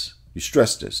stress this. You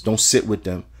stress this. Don't sit with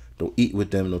them. Don't eat with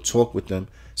them. Don't talk with them.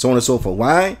 So on and so forth.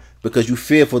 Why? Because you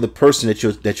fear for the person that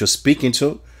you're speaking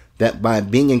to, that by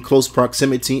being in close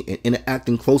proximity and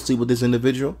interacting closely with this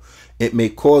individual, it may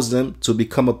cause them to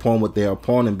become upon what they are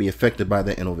upon and be affected by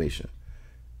their innovation.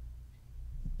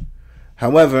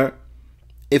 However,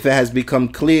 if it has become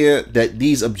clear that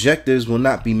these objectives will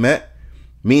not be met,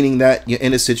 meaning that you're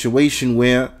in a situation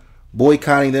where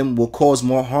boycotting them will cause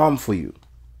more harm for you.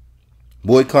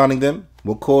 Boycotting them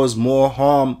will cause more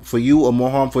harm for you or more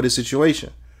harm for the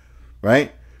situation,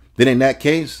 right? Then in that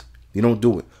case, you don't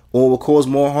do it. Or will cause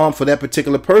more harm for that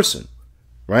particular person,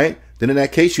 right? Then in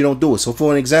that case, you don't do it. So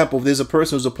for an example, if there's a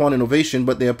person who's upon innovation,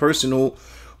 but they're a person who,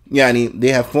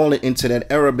 they have fallen into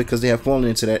that error because they have fallen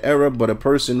into that error, but a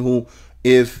person who,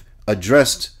 if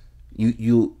addressed,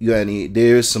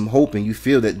 there is some hope and you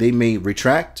feel that they may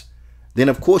retract, then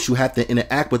of course you have to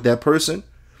interact with that person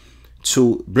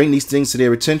to bring these things to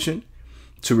their attention,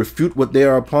 to refute what they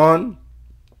are upon,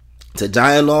 to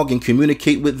dialogue and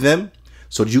communicate with them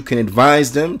so that you can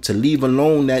advise them to leave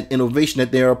alone that innovation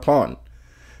that they are upon.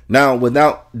 Now,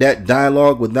 without that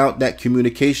dialogue, without that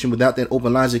communication, without that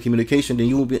open lines of communication, then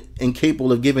you will be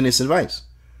incapable of giving this advice,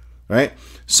 right?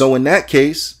 So in that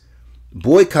case,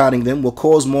 boycotting them will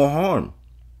cause more harm,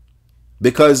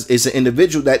 because it's an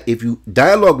individual that if you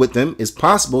dialogue with them, it's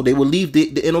possible they will leave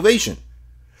the innovation.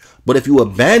 But if you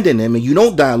abandon them and you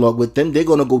don't dialogue with them, they're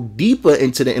going to go deeper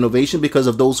into the innovation because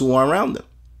of those who are around them.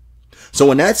 So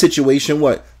in that situation,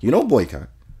 what? You don't boycott.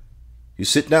 You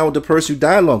sit down with the person, you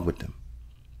dialogue with them.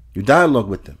 You dialogue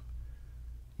with them.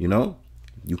 You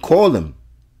call them.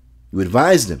 You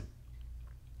advise them.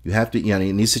 You have to,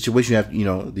 in these situations, you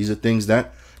have, these are things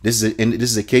that, this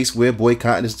is a case where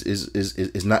boycott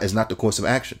is not the course of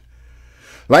action.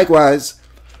 Likewise,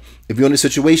 if you're in a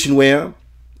situation where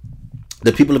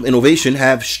the people of innovation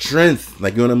have strength,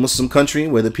 like you're in a Muslim country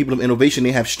where the people of innovation,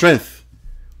 they have strength,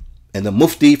 and the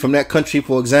mufti from that country,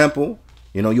 for example,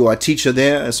 you are a teacher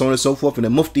there, and so on and so forth, and the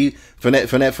mufti from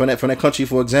that country,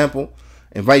 for example,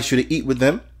 invites you to eat with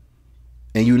them,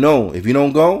 and if you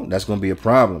don't go, that's going to be a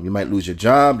problem. You might lose your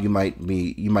job. You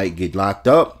might get locked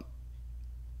up.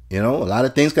 A lot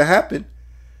of things could happen.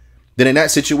 Then in that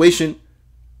situation,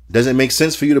 does it make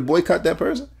sense for you to boycott that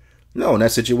person? No, in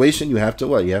that situation, you have to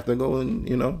what? You have to go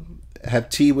and, have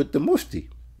tea with the mufti.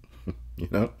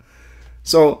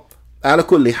 So, ala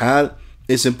kulli hal,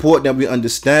 it's important that we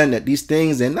understand that these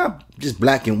things, they're not just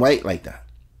black and white like that.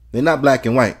 They're not black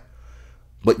and white.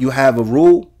 But you have a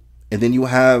rule, and then you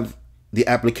have the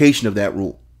application of that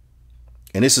rule.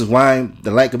 And this is why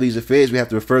the like of these affairs, we have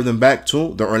to refer them back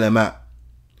to the ulama.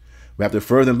 We have to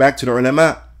refer them back to the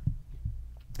ulama.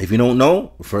 If you don't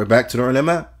know, refer back to the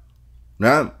ulama.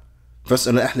 Naam.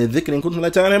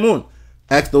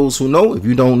 Ask those who know if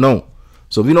you don't know.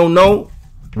 So if you don't know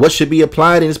what should be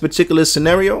applied in this particular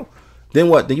scenario, then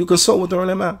what? Then you consult with the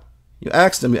ulama. You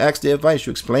ask them, you ask their advice,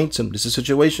 you explain to them, this is the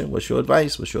situation, what's your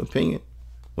advice, what's your opinion,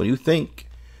 what do you think?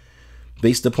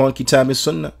 Based upon Kitab and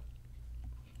Sunnah.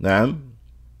 Naam.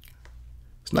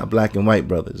 It's not black and white,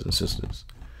 brothers and sisters.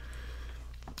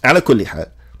 Ala kulli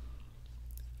hal.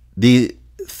 The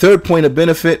third point of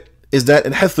benefit is that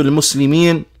الحث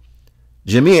المسلمين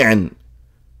جميعا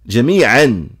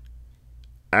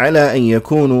على أن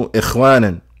يكونوا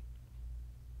إخوانا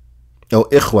أو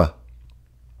إخوة,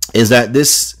 is that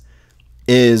this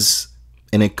is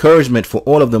an encouragement for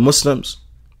all of the Muslims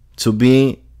to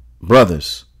be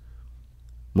brothers,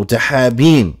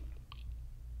 متحابين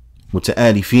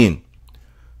متآلفين,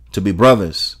 to be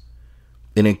brothers.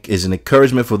 It is an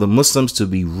encouragement for the Muslims to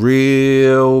be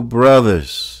real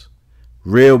brothers,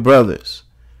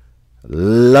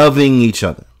 loving each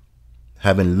other,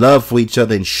 having love for each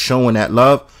other and showing that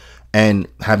love, and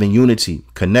having unity,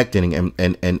 connecting and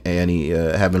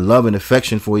having love and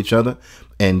affection for each other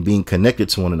and being connected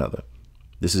to one another.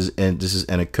 This is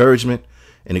an encouragement,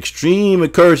 an extreme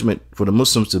encouragement for the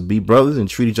Muslims to be brothers and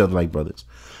treat each other like brothers.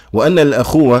 وأن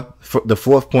الأخوة, the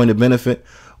fourth point of benefit,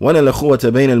 وأن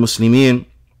الأخوة بين المسلمين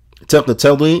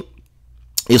تقتضي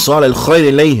إيصال الخير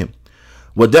إليهم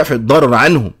ودفع الضرر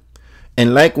عنهم.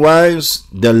 And likewise,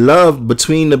 the love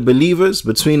between the believers,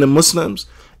 between the Muslims,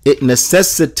 it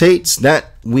necessitates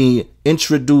that we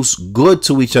introduce good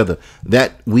to each other,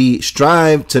 that we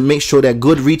strive to make sure that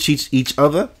good reaches each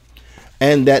other,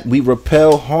 and that we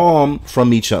repel harm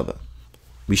from each other.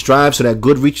 We strive so that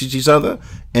good reaches each other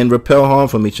and repel harm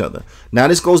from each other. Now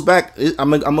this goes back, I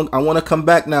want to come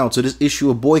back now to this issue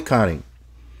of boycotting,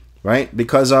 right?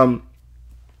 Because there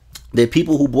are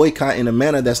people who boycott in a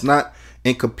manner that's not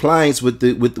in compliance with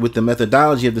the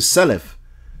methodology of the Salaf.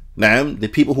 Now, the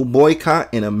people who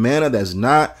boycott in a manner that's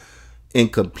not in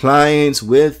compliance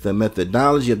with the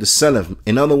methodology of the Salaf.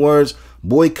 In other words,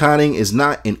 boycotting is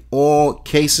not in all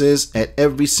cases at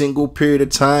every single period of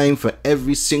time for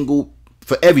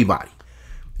everybody.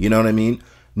 You know what I mean?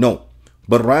 No.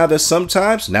 But rather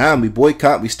sometimes, now we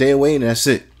boycott, we stay away, and that's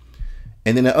it.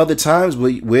 And then at other times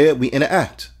where we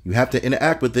interact. You have to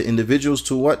interact with the individuals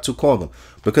to what? To call them.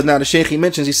 Because now the Shaykh, he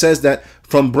mentions, he says that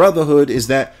from brotherhood is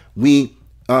that we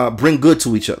bring good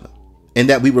to each other and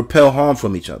that we repel harm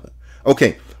from each other.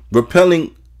 Okay,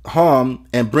 repelling harm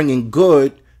and bringing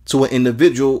good to an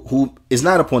individual who is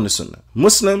not upon the Sunnah.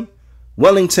 Muslim,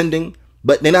 well-intending,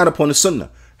 but they're not upon the Sunnah.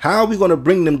 How are we going to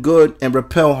bring them good and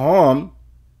repel harm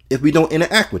if we don't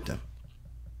interact with them?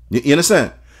 You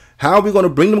understand? How are we going to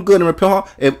bring them good and repel harm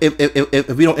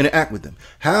if we don't interact with them?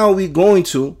 How are we going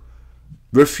to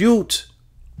refute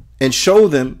and show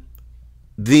them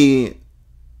the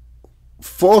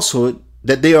falsehood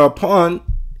that they are upon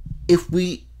if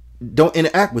we don't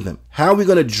interact with them? How are we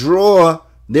going to draw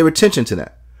their attention to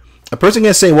that? A person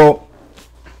can say, well,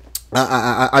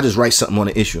 I just write something on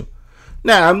an issue.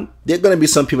 Now, there are going to be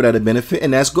some people that benefit,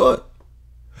 and that's good.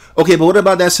 Okay, but what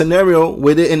about that scenario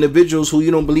where there are individuals who you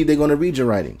don't believe they're going to read your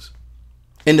writings?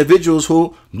 Individuals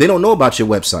who they don't know about your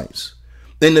websites.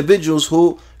 Individuals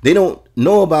who they don't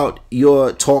know about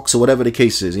your talks or whatever the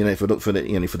case is, for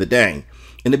the day.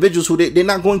 Individuals who they're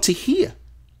not going to hear.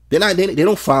 They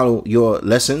don't follow your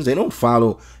lessons. They don't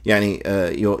follow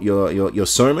your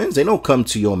sermons. They don't come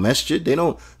to your masjid. They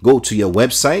don't go to your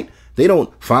website. They don't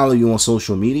follow you on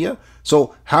social media.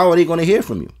 So how are they going to hear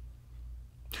from you?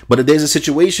 But if there's a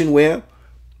situation where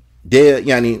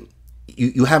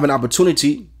you have an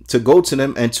opportunity to go to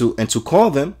them and to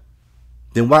call them,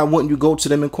 then why wouldn't you go to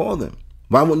them and call them?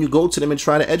 Why wouldn't you go to them and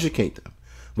try to educate them?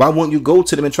 Why wouldn't you go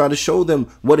to them and try to show them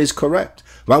what is correct?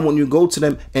 Why wouldn't you go to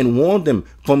them and warn them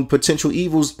from potential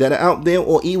evils that are out there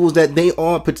or evils that they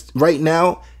are right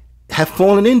now have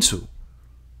fallen into,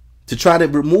 to try to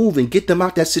remove and get them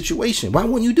out that situation? Why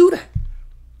wouldn't you do that?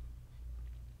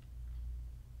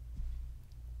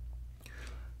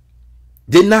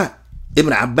 Did not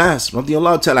Ibn Abbas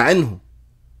radiallahu ta'ala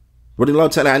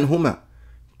anhuma,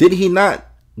 did he not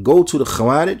go to the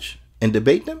Khawarij and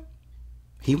debate them?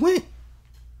 He went.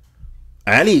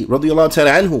 Ali radiallahu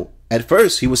ta'ala anhu, at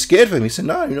first he was scared for him. He said,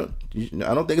 no, I don't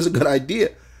think it's a good idea.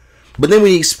 But then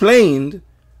when he explained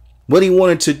what he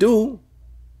wanted to do,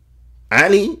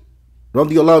 Ali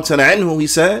radiallahu ta'ala anhu, he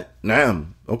said, Naam,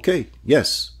 okay,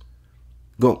 yes,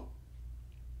 go.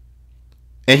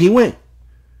 And he went.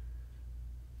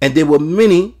 And there were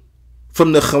many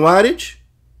from the Khawarij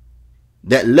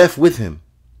that left with him.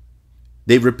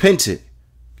 They repented,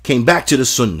 came back to the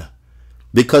Sunnah,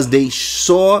 because they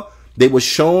were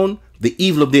shown the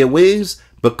evil of their ways,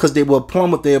 because they were upon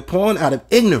what they were upon out of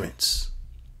ignorance.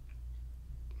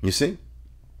 You see?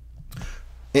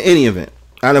 In any event,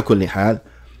 ala kulli hal,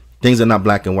 things are not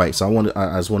black and white. So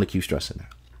I just want to keep stressing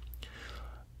that.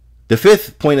 The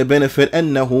fifth point of benefit,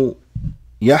 أنه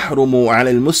يحرم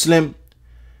على المسلم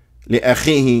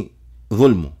لأخيه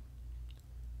ظلمه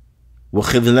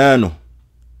وخذلانه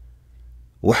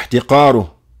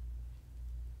واحتقاره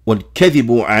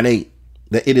والكذب عليه.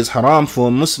 That it is haram for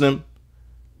a Muslim,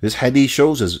 this hadith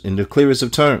shows us in the clearest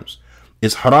of terms,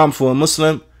 it's haram for a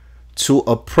Muslim to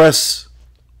oppress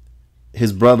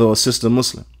his brother or sister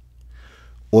Muslim,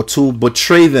 or to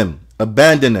betray them,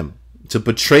 abandon them, to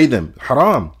betray them,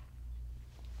 haram,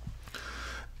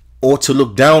 or to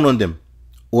look down on them,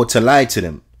 or to lie to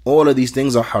them. All of these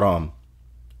things are haram.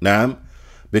 Naam.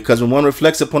 Because when one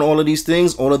reflects upon all of these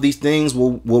things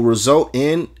will result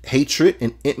in hatred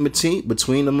and enmity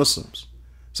between the Muslims.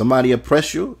 Somebody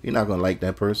oppress you, you're not going to like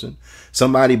that person.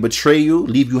 Somebody betray you,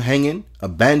 leave you hanging,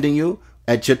 abandon you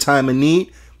at your time of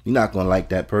need, you're not going to like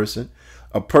that person.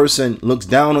 A person looks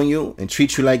down on you and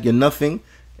treats you like you're nothing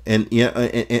and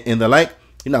the like,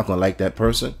 you're not going to like that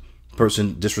person.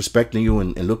 Person disrespecting you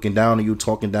and looking down on you,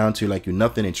 talking down to you like you're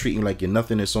nothing and treating you like you're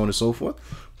nothing, and so on and so forth,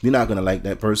 you're not going to like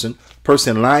that person.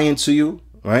 Person lying to you,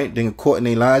 right? They get caught in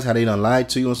their lies, how they done lied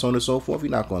to you, and so on and so forth, you're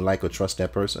not going to like or trust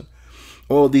that person.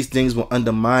 All of these things will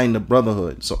undermine the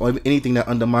brotherhood. So anything that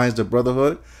undermines the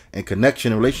brotherhood and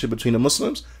connection and relationship between the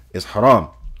Muslims is haram.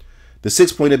 The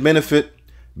sixth point of benefit,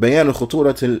 بيان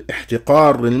خطورة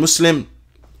الاحتقار للمسلم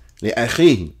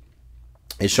لأخيه.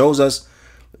 It shows us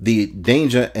the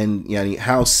danger and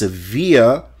how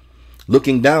severe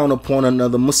looking down upon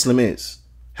another Muslim is,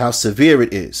 how severe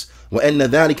it is. وَأَنَّ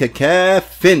ذَلِكَ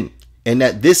كَافٍ, and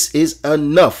that this is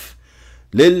enough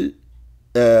للمحتقر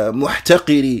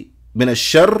من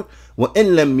الشر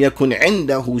وإن لم يكن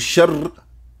عنده شر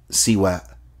سوى.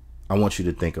 I want you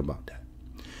to think about that.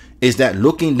 Is that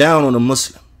looking down on a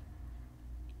Muslim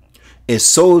is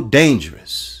so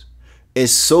dangerous,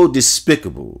 it's so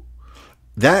despicable,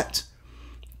 that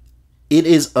it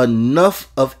is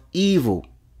enough of evil.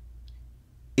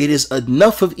 It is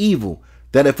enough of evil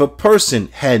that if a person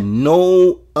had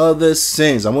no other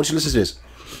sins, I want you to listen to this.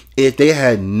 If they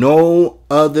had no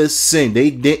other sin, they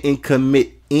didn't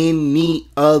commit any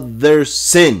other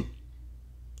sin,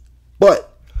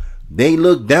 but they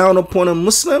look down upon a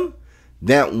Muslim,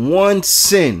 that one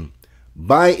sin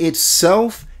by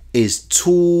itself is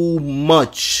too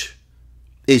much.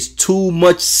 It's too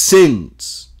much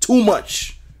sins. Too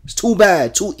much. It's too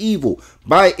bad, too evil.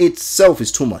 By itself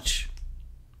is too much.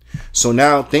 So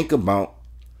now think about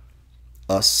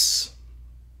us.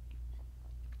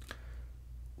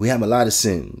 We have a lot of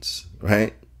sins,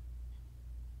 right?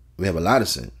 We have a lot of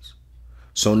sins.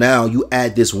 So now you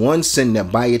add this one sin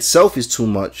that by itself is too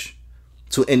much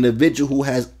to an individual who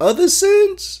has other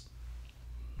sins.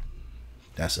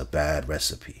 That's a bad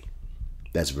recipe.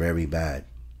 That's very bad.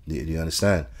 Do you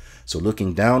understand? So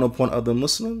looking down upon other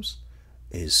Muslims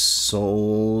is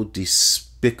so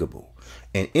despicable.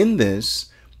 And in this,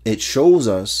 it shows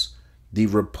us the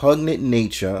repugnant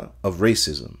nature of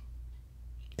racism.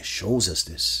 It shows us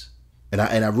this. And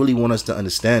I really want us to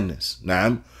understand this.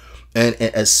 Now, and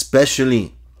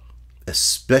especially the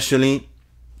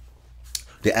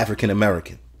African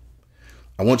American.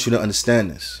 I want you to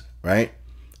understand this, right?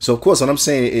 So, of course, what I'm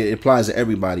saying, it applies to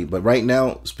everybody. But right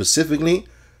now, specifically,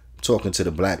 I'm talking to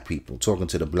the black people, talking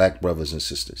to the black brothers and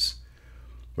sisters,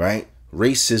 right?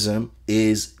 Racism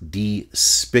is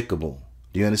despicable.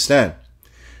 Do you understand?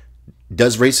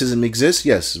 Does racism exist?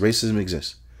 Yes, racism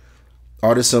exists.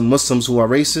 Are there some Muslims who are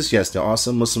racist? Yes, there are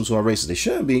some Muslims who are racist. They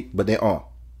shouldn't be, but they are.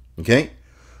 Okay?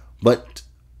 But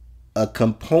a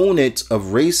component of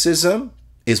racism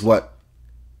is what?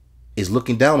 Is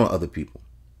looking down on other people.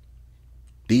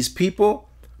 These people,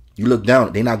 you look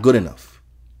down, they're not good enough.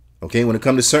 Okay? When it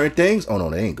comes to certain things, oh no,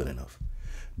 they ain't good enough.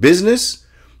 Business,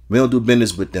 we don't do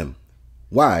business with them.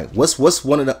 Why? What's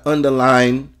one of the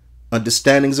underlying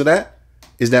understandings of that?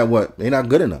 Is that what? They're not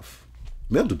good enough.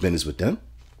 We don't do business with them.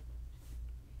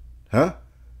 Huh?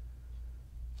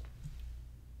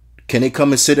 Can they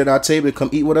come and sit at our table and come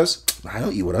eat with us? I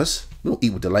don't eat with us. We don't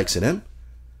eat with the likes of them.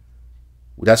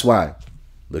 That's why.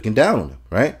 Looking down on them,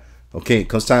 right? Okay, it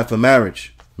comes time for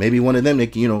marriage. Maybe one of them, they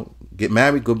can, get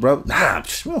married, good brother. Nah,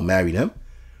 we won't marry them.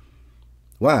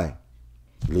 Why?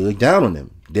 We look down on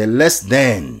them. They're less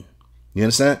than. You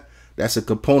understand? That's a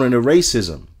component of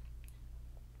racism.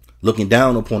 Looking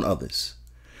down upon others.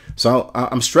 So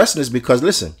I'm stressing this because,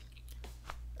 listen,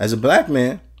 as a black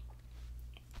man,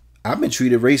 I've been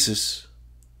treated racist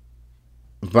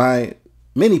by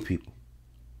many people.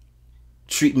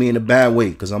 Treat me in a bad way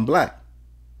because I'm black.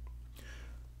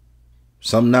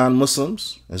 Some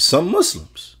non-Muslims and some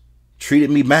Muslims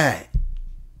treated me bad.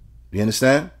 You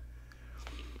understand?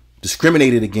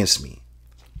 Discriminated against me.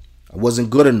 I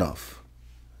wasn't good enough.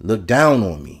 Looked down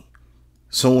on me.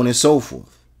 So on and so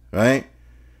forth. Right?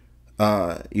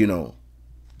 Don't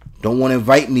want to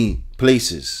invite me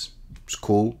places. It's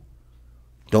cool.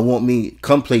 Don't want me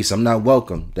come place. I'm not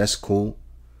welcome. That's cool.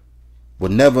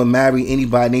 Would never marry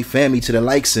anybody in their family to the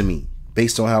likes of me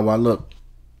based on how I look.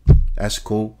 That's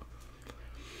cool.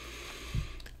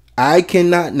 I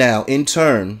cannot now, in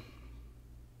turn,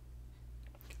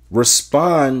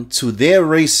 respond to their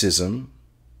racism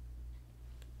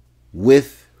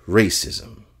with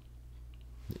racism.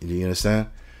 Do you understand?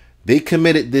 They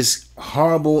committed this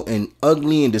horrible and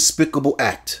ugly and despicable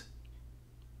act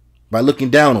by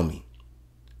looking down on me.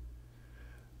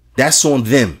 That's on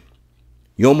them.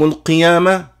 Yawmul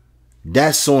Qiyamah,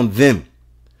 that's on them.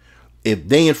 If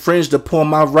they infringed upon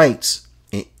my rights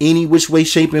in any which way,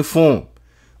 shape, and form,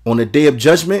 on the day of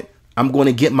judgment, I'm going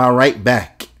to get my right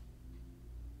back.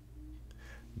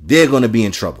 They're going to be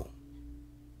in trouble.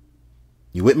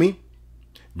 You with me?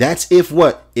 That's if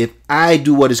what? If I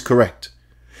do what is correct.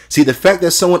 See, the fact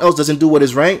that someone else doesn't do what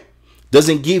is right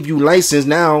doesn't give you license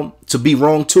now to be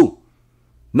wrong too.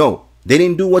 No, they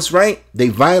didn't do what's right. They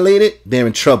violated. They're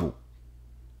in trouble.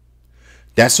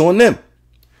 That's on them.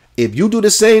 If you do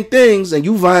the same things and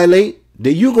you violate,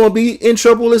 then you're going to be in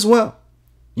trouble as well.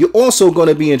 You're also going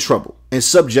to be in trouble and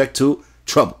subject to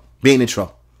trouble, being in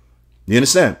trouble. You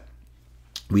understand?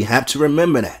 We have to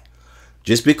remember that.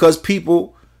 Just because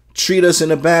people treat us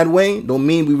in a bad way don't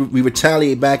mean we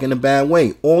retaliate back in a bad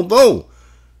way. Although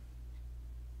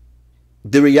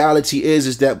the reality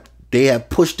is that they have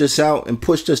pushed us out and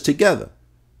pushed us together.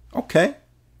 Okay.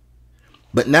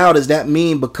 But now does that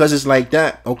mean because it's like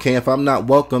that, okay, if I'm not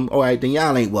welcome, all right, then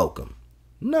y'all ain't welcome?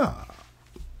 Nah,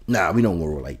 we don't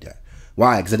roll like that.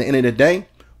 Why? Because at the end of the day,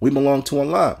 we belong to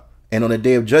Allah. And on the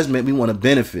day of judgment, we want to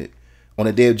benefit. On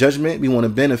the day of judgment, we want to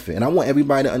benefit. And I want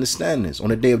everybody to understand this. On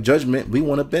the day of judgment, we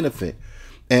want to benefit.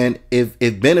 And if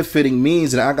benefiting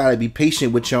means that I got to be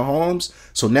patient with your harms,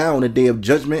 so now on the day of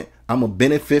judgment, I'm going to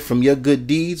benefit from your good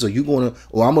deeds, or I'm going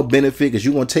to benefit because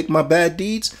you're going to take my bad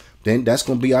deeds, then that's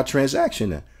going to be our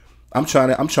transaction then. I'm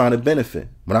trying to benefit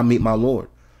when I meet my Lord.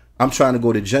 I'm trying to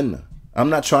go to Jannah. I'm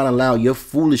not trying to allow your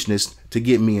foolishness to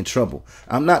get me in trouble.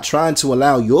 I'm not trying to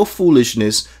allow your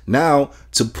foolishness now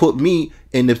to put me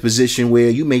in the position where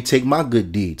you may take my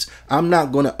good deeds. I'm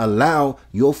not going to allow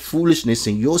your foolishness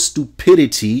and your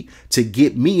stupidity to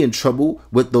get me in trouble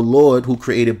with the Lord who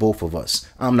created both of us.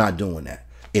 I'm not doing that.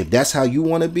 If that's how you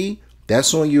want to be,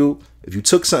 that's on you. If you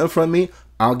took something from me,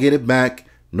 I'll get it back.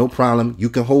 No problem. You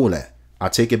can hold that. I'll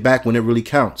take it back when it really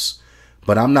counts.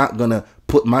 But I'm not going to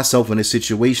put myself in a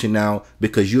situation now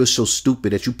because you're so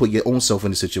stupid that you put your own self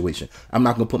in a situation. I'm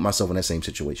not going to put myself in that same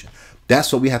situation.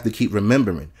 That's what we have to keep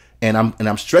remembering. And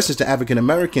I'm stressing to African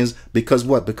Americans because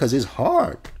what? Because it's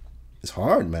hard. It's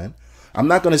hard, man. I'm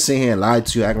not going to sit here and lie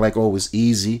to you, act like, oh, it's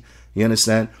easy. You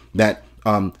understand that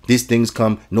these things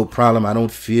come, no problem. I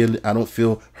don't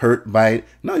feel hurt by it.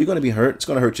 No, you're going to be hurt. It's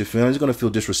going to hurt your feelings. You're going to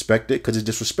feel disrespected because it's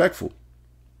disrespectful.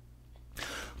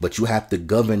 But you have to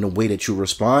govern the way that you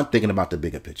respond, thinking about the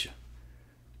bigger picture.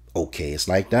 Okay, it's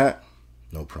like that.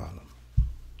 No problem.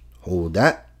 Hold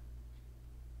that.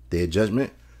 Their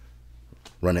judgment.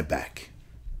 Run it back.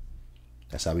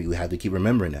 That's how we have to keep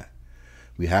remembering that.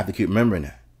 We have to keep remembering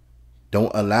that.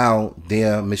 Don't allow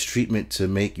their mistreatment to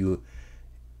make you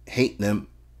hate them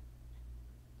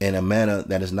in a manner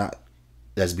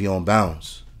that's beyond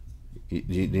bounds.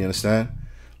 You understand?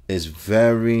 It's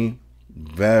very,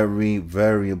 very,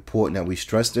 very important that we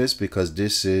stress this because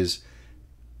this is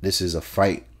a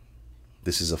fight.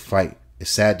 This is a fight. It's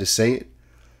sad to say it,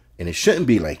 and it shouldn't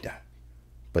be like that,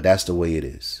 but that's the way it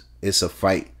is. It's a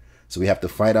fight. So we have to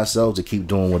fight ourselves to keep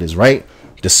doing what is right,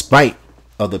 despite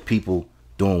other people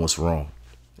doing what's wrong,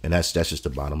 and that's just the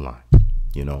bottom line,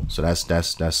 you know. So that's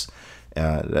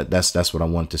what I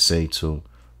want to say to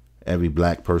every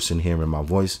black person hearing my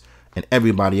voice, and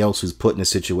everybody else who's put in a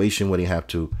situation where they have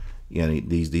to. You know,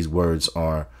 these words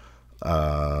are,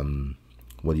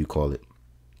 what do you call it?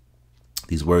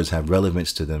 These words have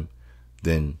relevance to them.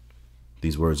 Then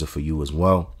these words are for you as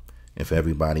well. And for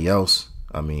everybody else,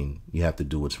 I mean, you have to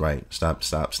do what's right.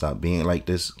 Stop being like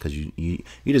this because you're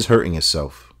just hurting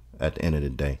yourself at the end of the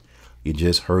day. You're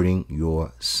just hurting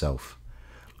yourself.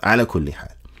 على كل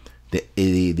حال.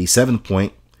 The seventh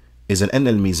point is أن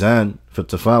الميزان في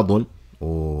التفاضل.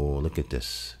 Oh, look at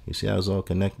this. You see how it's all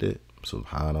connected?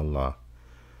 Subhanallah.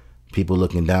 People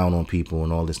looking down on people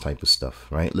and all this type of stuff,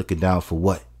 right? Looking down for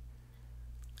what?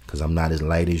 Because I'm not as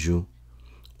light as you.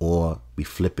 Or we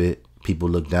flip it. People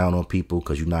look down on people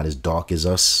because you're not as dark as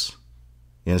us.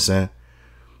 You understand?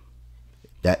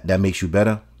 That makes you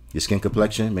better. Your skin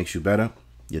complexion makes you better.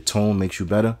 Your tone makes you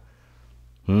better.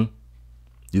 You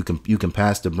can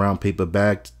pass the brown paper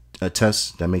bag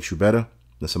test. That makes you better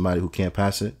than somebody who can't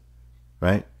pass it,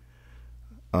 right?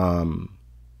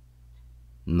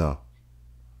 No,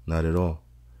 not at all.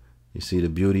 You see the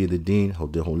beauty of the deen,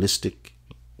 the holistic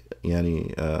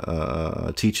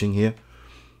teaching here.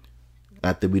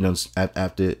 After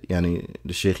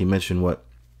the Sheikh, he mentioned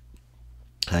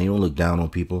how you don't look down on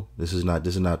people. This is not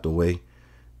the way,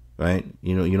 right?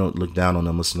 You know, you don't look down on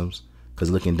the Muslims because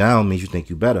looking down means you think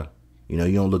you better. You know,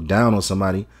 you don't look down on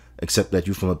somebody except that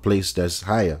you're from a place that's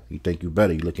higher. You think you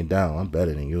better. You're looking down. I'm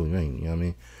better than you. You know what I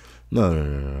mean?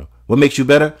 No. What makes you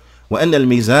better? وأن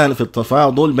الميزان في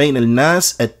التفاضل بين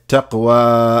الناس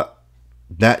التقوى.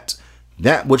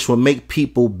 That which will make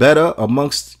people better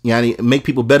make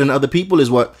people better than other people is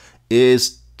what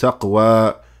is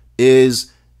taqwa,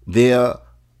 is their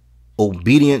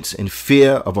obedience and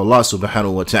fear of Allah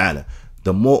subhanahu wa ta'ala.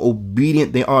 The more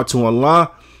obedient they are to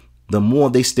Allah, the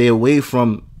more they stay away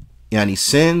from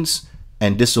sins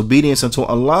and disobedience unto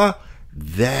Allah.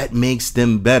 That makes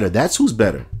them better. That's who's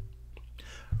better.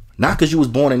 Not because you was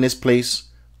born in this place,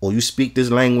 or you speak this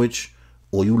language,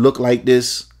 or you look like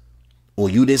this, or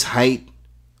you this height,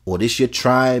 or this your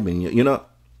tribe, and you know,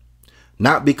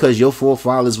 not because your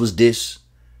forefathers was this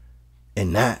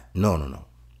and that. No.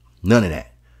 None of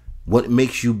that. What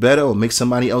makes you better or makes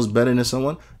somebody else better than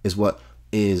someone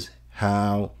is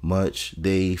how much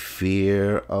they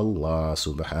fear Allah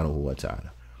subhanahu wa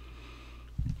ta'ala.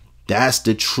 That's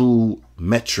the true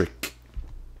metric.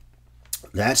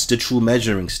 That's the true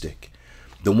measuring stick.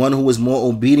 The one who is more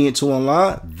obedient to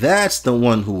Allah, that's the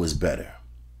one who is better.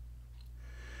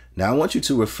 Now I want you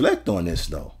to reflect on this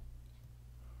though.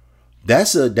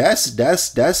 That's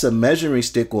a measuring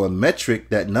stick or a metric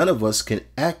that none of us can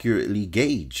accurately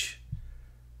gauge.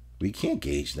 We can't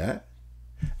gauge that.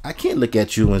 I can't look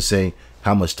at you and say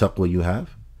how much taqwa you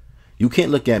have. You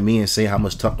can't look at me and say how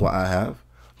much taqwa I have.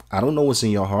 I don't know what's in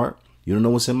your heart. You don't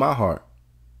know what's in my heart.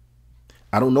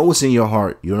 I don't know what's in your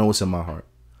heart. You don't know what's in my heart.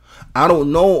 I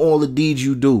don't know all the deeds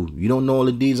you do. You don't know all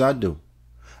the deeds I do.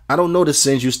 I don't know the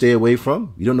sins you stay away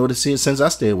from. You don't know the sins I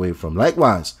stay away from.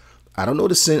 Likewise, I don't know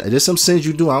the sin. There's some sins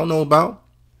you do I don't know about.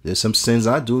 There's some sins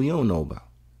I do you don't know about.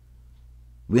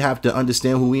 We have to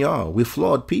understand who we are. We're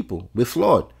flawed people. We're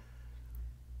flawed.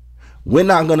 We're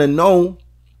not going to know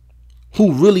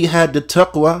who really had the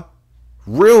taqwa,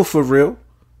 real for real,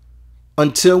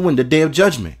 until when? The day of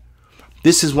judgment.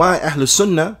 This is why Ahlul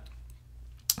Sunnah,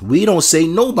 we don't say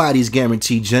nobody's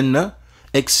guaranteed Jannah,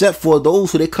 except for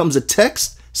those who there comes a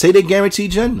text, say they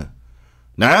guaranteed Jannah.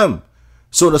 Naam.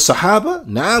 So the Sahaba,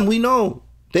 naam, we know,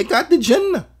 they got the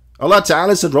Jannah. Allah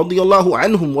Ta'ala said, Radiyallahu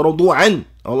anhum wa radu an.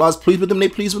 Allah is pleased with them, they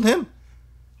pleased with him.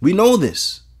 We know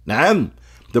this. Naam.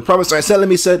 The Prophet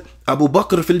ﷺ, he said, Abu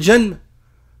Bakr fil Jannah,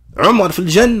 Umar fil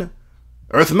Jannah,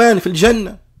 Uthman fil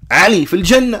Jannah, Ali fil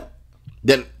Jannah.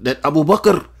 That Abu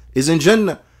Bakr is in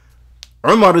Jannah,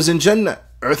 Umar is in Jannah,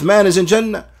 Uthman is in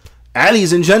Jannah, Ali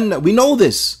is in Jannah. We know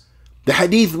this. The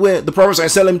hadith where the Prophet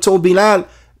ﷺ told Bilal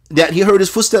that he heard his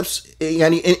footsteps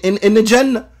in the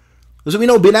Jannah. So we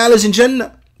know Bilal is in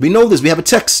Jannah. We know this. We have a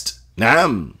text.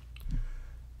 Naam.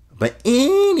 But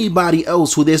anybody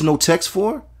else who there's no text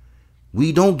for,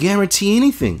 we don't guarantee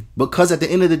anything. Because at the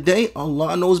end of the day,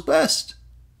 Allah knows best.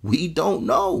 We don't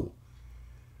know.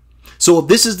 So if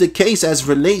this is the case as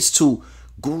relates to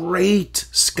great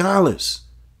scholars,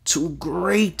 to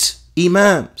great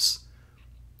imams,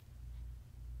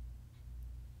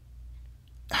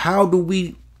 how do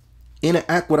we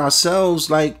interact with ourselves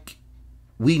like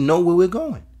we know where we're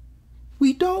going?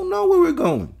 We don't know where we're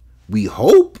going. We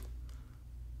hope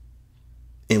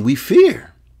and we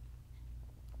fear.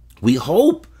 We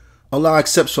hope Allah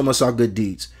accepts from us our good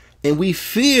deeds, and we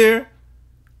fear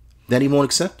that He won't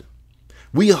accept them.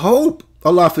 We hope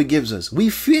Allah forgives us. We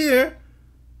fear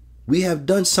we have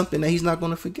done something that He's not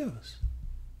going to forgive us.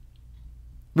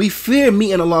 We fear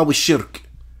meeting Allah with shirk,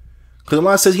 because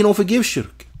Allah says He don't forgive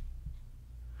shirk.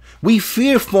 We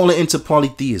fear falling into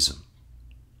polytheism.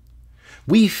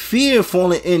 We fear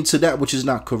falling into that which is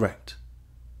not correct.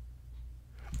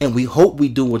 And we hope we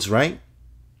do what's right.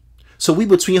 So we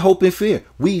between hope and fear.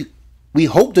 We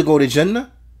hope to go to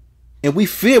Jannah, and we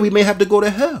fear we may have to go to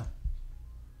hell.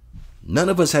 None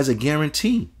of us has a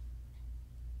guarantee.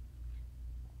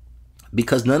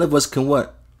 Because none of us can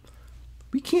what?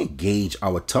 We can't gauge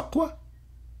our taqwa.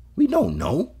 We don't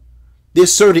know.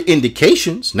 There's certain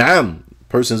indications. Now,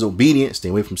 person's obedient, stay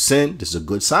away from sin. This is a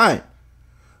good sign.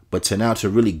 But to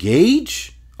really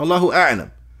gauge, Allahu A'lam.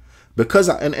 Because,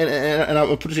 and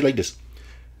I'll put it like this.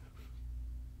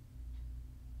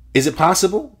 Is it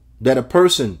possible that a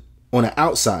person on the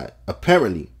outside,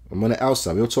 apparently, I'm on the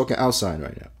outside, we're talking outside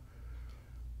right now,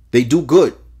 they do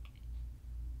good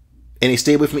and they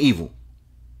stay away from evil,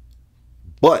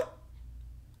 but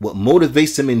what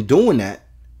motivates them in doing that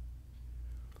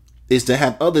is to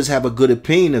have others have a good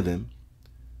opinion of them,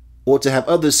 or to have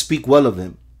others speak well of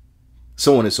them,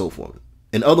 so on and so forth.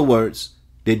 In other words,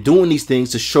 they're doing these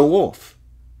things to show off.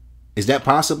 Is that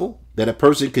possible? That a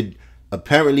person could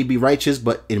apparently be righteous,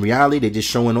 but in reality they're just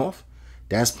showing off?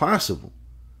 That's possible.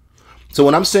 So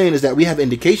what I'm saying is that we have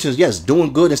indications. Yes,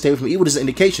 doing good and staying away from evil is an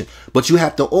indication, but you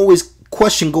have to always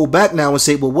go back now and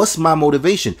say, well, what's my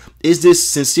motivation? Is this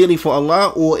sincerely for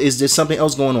Allah, or is there something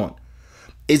else going on?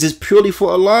 Is this purely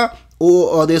for Allah,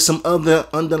 or are there some other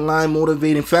underlying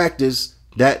motivating factors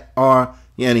that are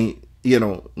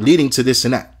leading to this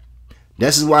and that?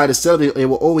 This is why the Salaf, they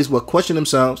will always question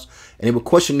themselves, and they will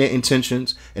question their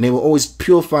intentions, and they will always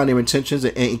purify their intentions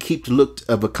and keep the look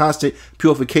of a constant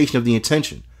purification of the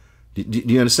intention. Do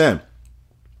you understand?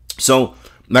 So,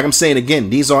 like I'm saying again,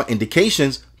 these are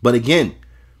indications, but again,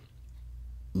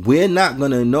 we're not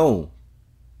going to know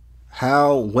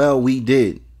how well we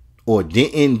did or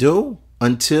didn't do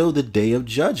until the day of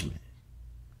judgment.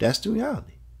 That's the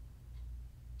reality.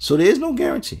 So there is no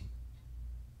guarantee.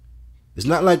 It's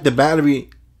not like the battery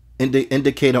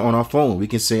indicator on our phone. We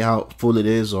can say how full it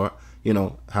is, or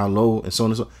how low, and so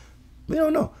on and so on. We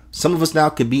don't know. Some of us now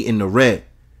could be in the red,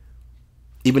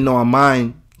 even though our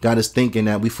mind got us thinking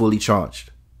that we fully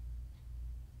charged.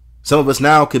 Some of us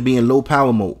now could be in low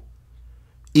power mode,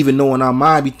 even though in our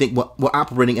mind we think we're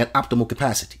operating at optimal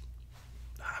capacity.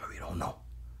 We don't know.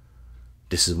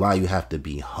 This is why you have to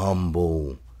be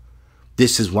humble.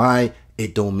 This is why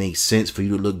it don't make sense for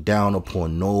you to look down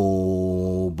upon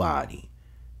nobody.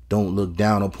 Don't look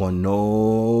down upon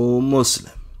no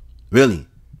Muslim. Really,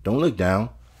 don't look down,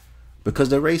 because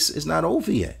the race is not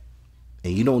over yet.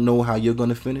 And you don't know how you're going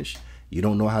to finish. You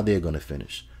don't know how they're going to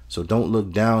finish. So don't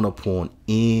look down upon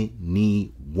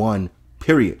anyone,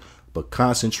 period. But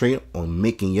concentrate on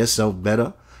making yourself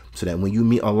better, so that when you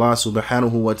meet Allah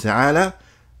subhanahu wa ta'ala,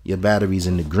 your battery's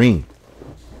in the green.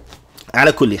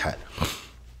 Ala kulli hal.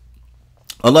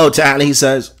 Allah ta'ala, he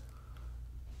says,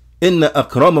 Inna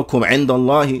akramakum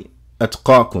indallahi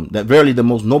atqakum. That verily the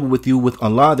most noble with you with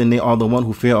Allah, then they are the one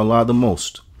who fear Allah the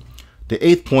most. The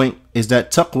 8th point is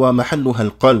that taqwa mahalluha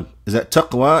al-qalb. Is that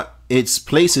taqwa, its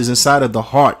place is inside of the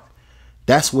heart.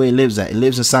 That's where it lives at. It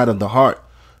lives inside of the heart.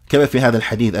 كما في هذا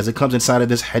الحديث, as it comes inside of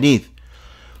this hadith.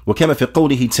 وكما في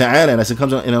قوله تعالى, as it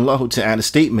comes in Allah Ta'ala's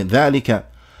statement, ذلك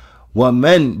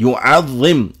ومن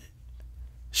يعظم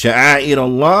شعائر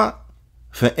الله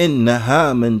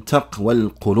فإنها من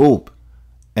تقوى القلوب.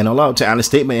 And Allah Ta'ala's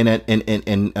statement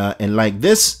in like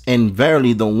this, and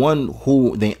verily the one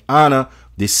who they honor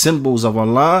the symbols of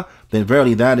Allah, then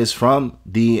verily that is from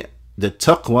the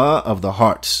taqwa of the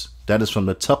hearts. That is from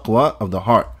the taqwa of the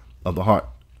heart.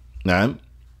 Naam.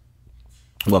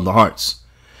 Well, of the hearts.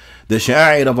 The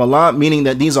sha'a'ir of Allah, meaning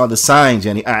that these are the signs,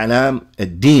 yani a'lam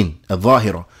ad-din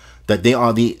al-zahira, that they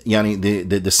are the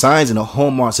signs and the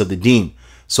hallmarks of the deen.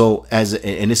 So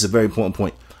and this is a very important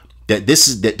point, that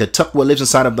the taqwa lives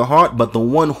inside of the heart, but the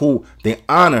one who they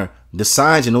honor the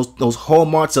signs and those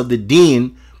hallmarks of the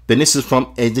deen, then this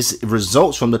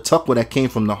results from the taqwa that came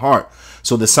from the heart.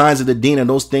 So the signs of the deen are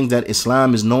those things that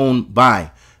Islam is known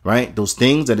by, right? Those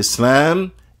things that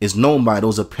Islam is known by,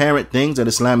 those apparent things that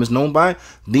Islam is known by,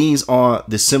 these are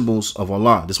the symbols of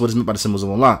Allah. This is what is meant by the symbols of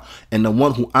Allah. And the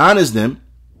one who honors them,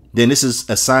 then this is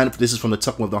a sign, this is from the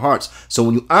taqwa of the hearts. So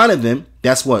when you honor them,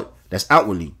 that's what? That's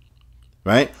outwardly,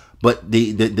 right? But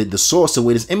the source of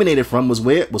where it's emanated from was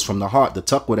where? It was from the heart. The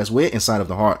taqwa, that's where? Inside of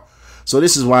the heart. So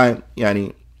this is why,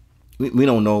 we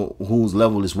don't know whose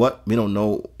level is what. We don't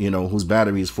know, whose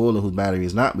battery is full and whose battery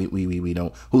is not. We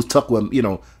don't. Whose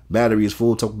taqwa, battery is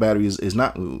full, taqwa battery is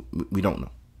not. We don't know.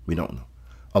 We don't know.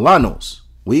 Allah knows.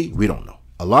 We don't know.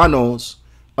 Allah knows.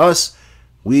 Us,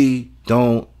 we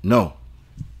don't know.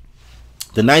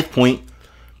 The 9th point,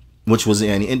 which was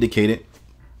indicated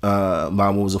by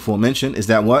what was aforementioned, is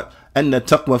that what? And the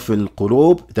taqwa fil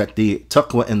qulub, that the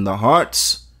taqwa in the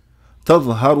hearts,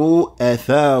 تظهر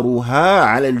آثارها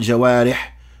على الجوارح,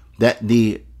 that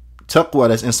the taqwa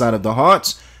that's inside of the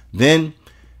hearts, then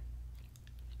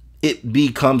it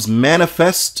becomes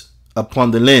manifest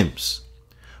upon the limbs.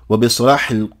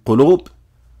 وبصلاح القلوب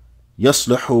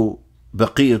يصلح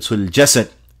بقية الجسد,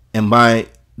 and by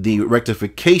the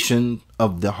rectification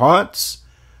of the hearts,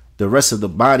 the rest of the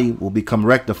body will become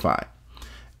rectified.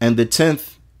 And the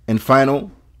 10th and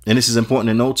final, and this is important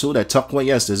to know too, that taqwa,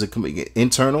 yes, there's a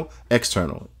internal,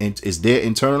 external. It's there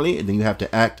internally, and then you have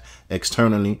to act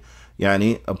externally,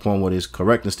 upon what is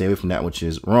correct and stay away from that which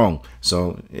is wrong.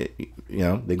 So,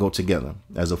 they go together,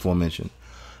 as aforementioned.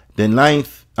 The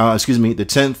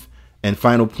 10th and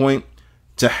final point,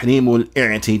 تحريم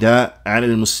الاعتداء على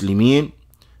المسلمين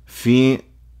في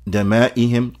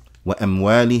دمائهم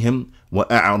وأموالهم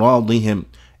وأعراضهم.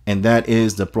 And that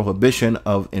is the prohibition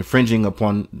of infringing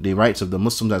upon the rights of the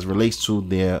Muslims as relates to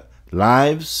their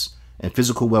lives and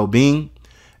physical well-being,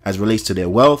 as relates to their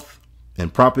wealth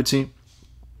and property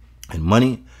and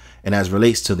money, and as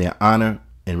relates to their honor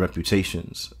and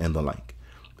reputations and the like.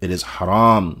 It is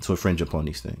haram to infringe upon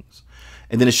these things.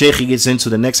 And then the Shaykh gets into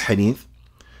the next hadith.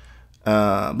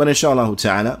 But inshallah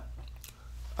ta'ala,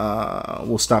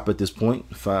 we'll stop at this point.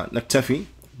 فنكتفي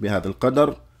بهذا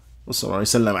القدر. وصلى الله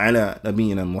وسلم على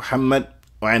نبينا محمد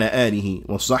وعلى آله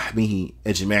وصحبه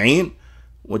أجمعين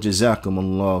وجزاكم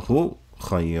الله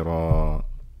خيرا.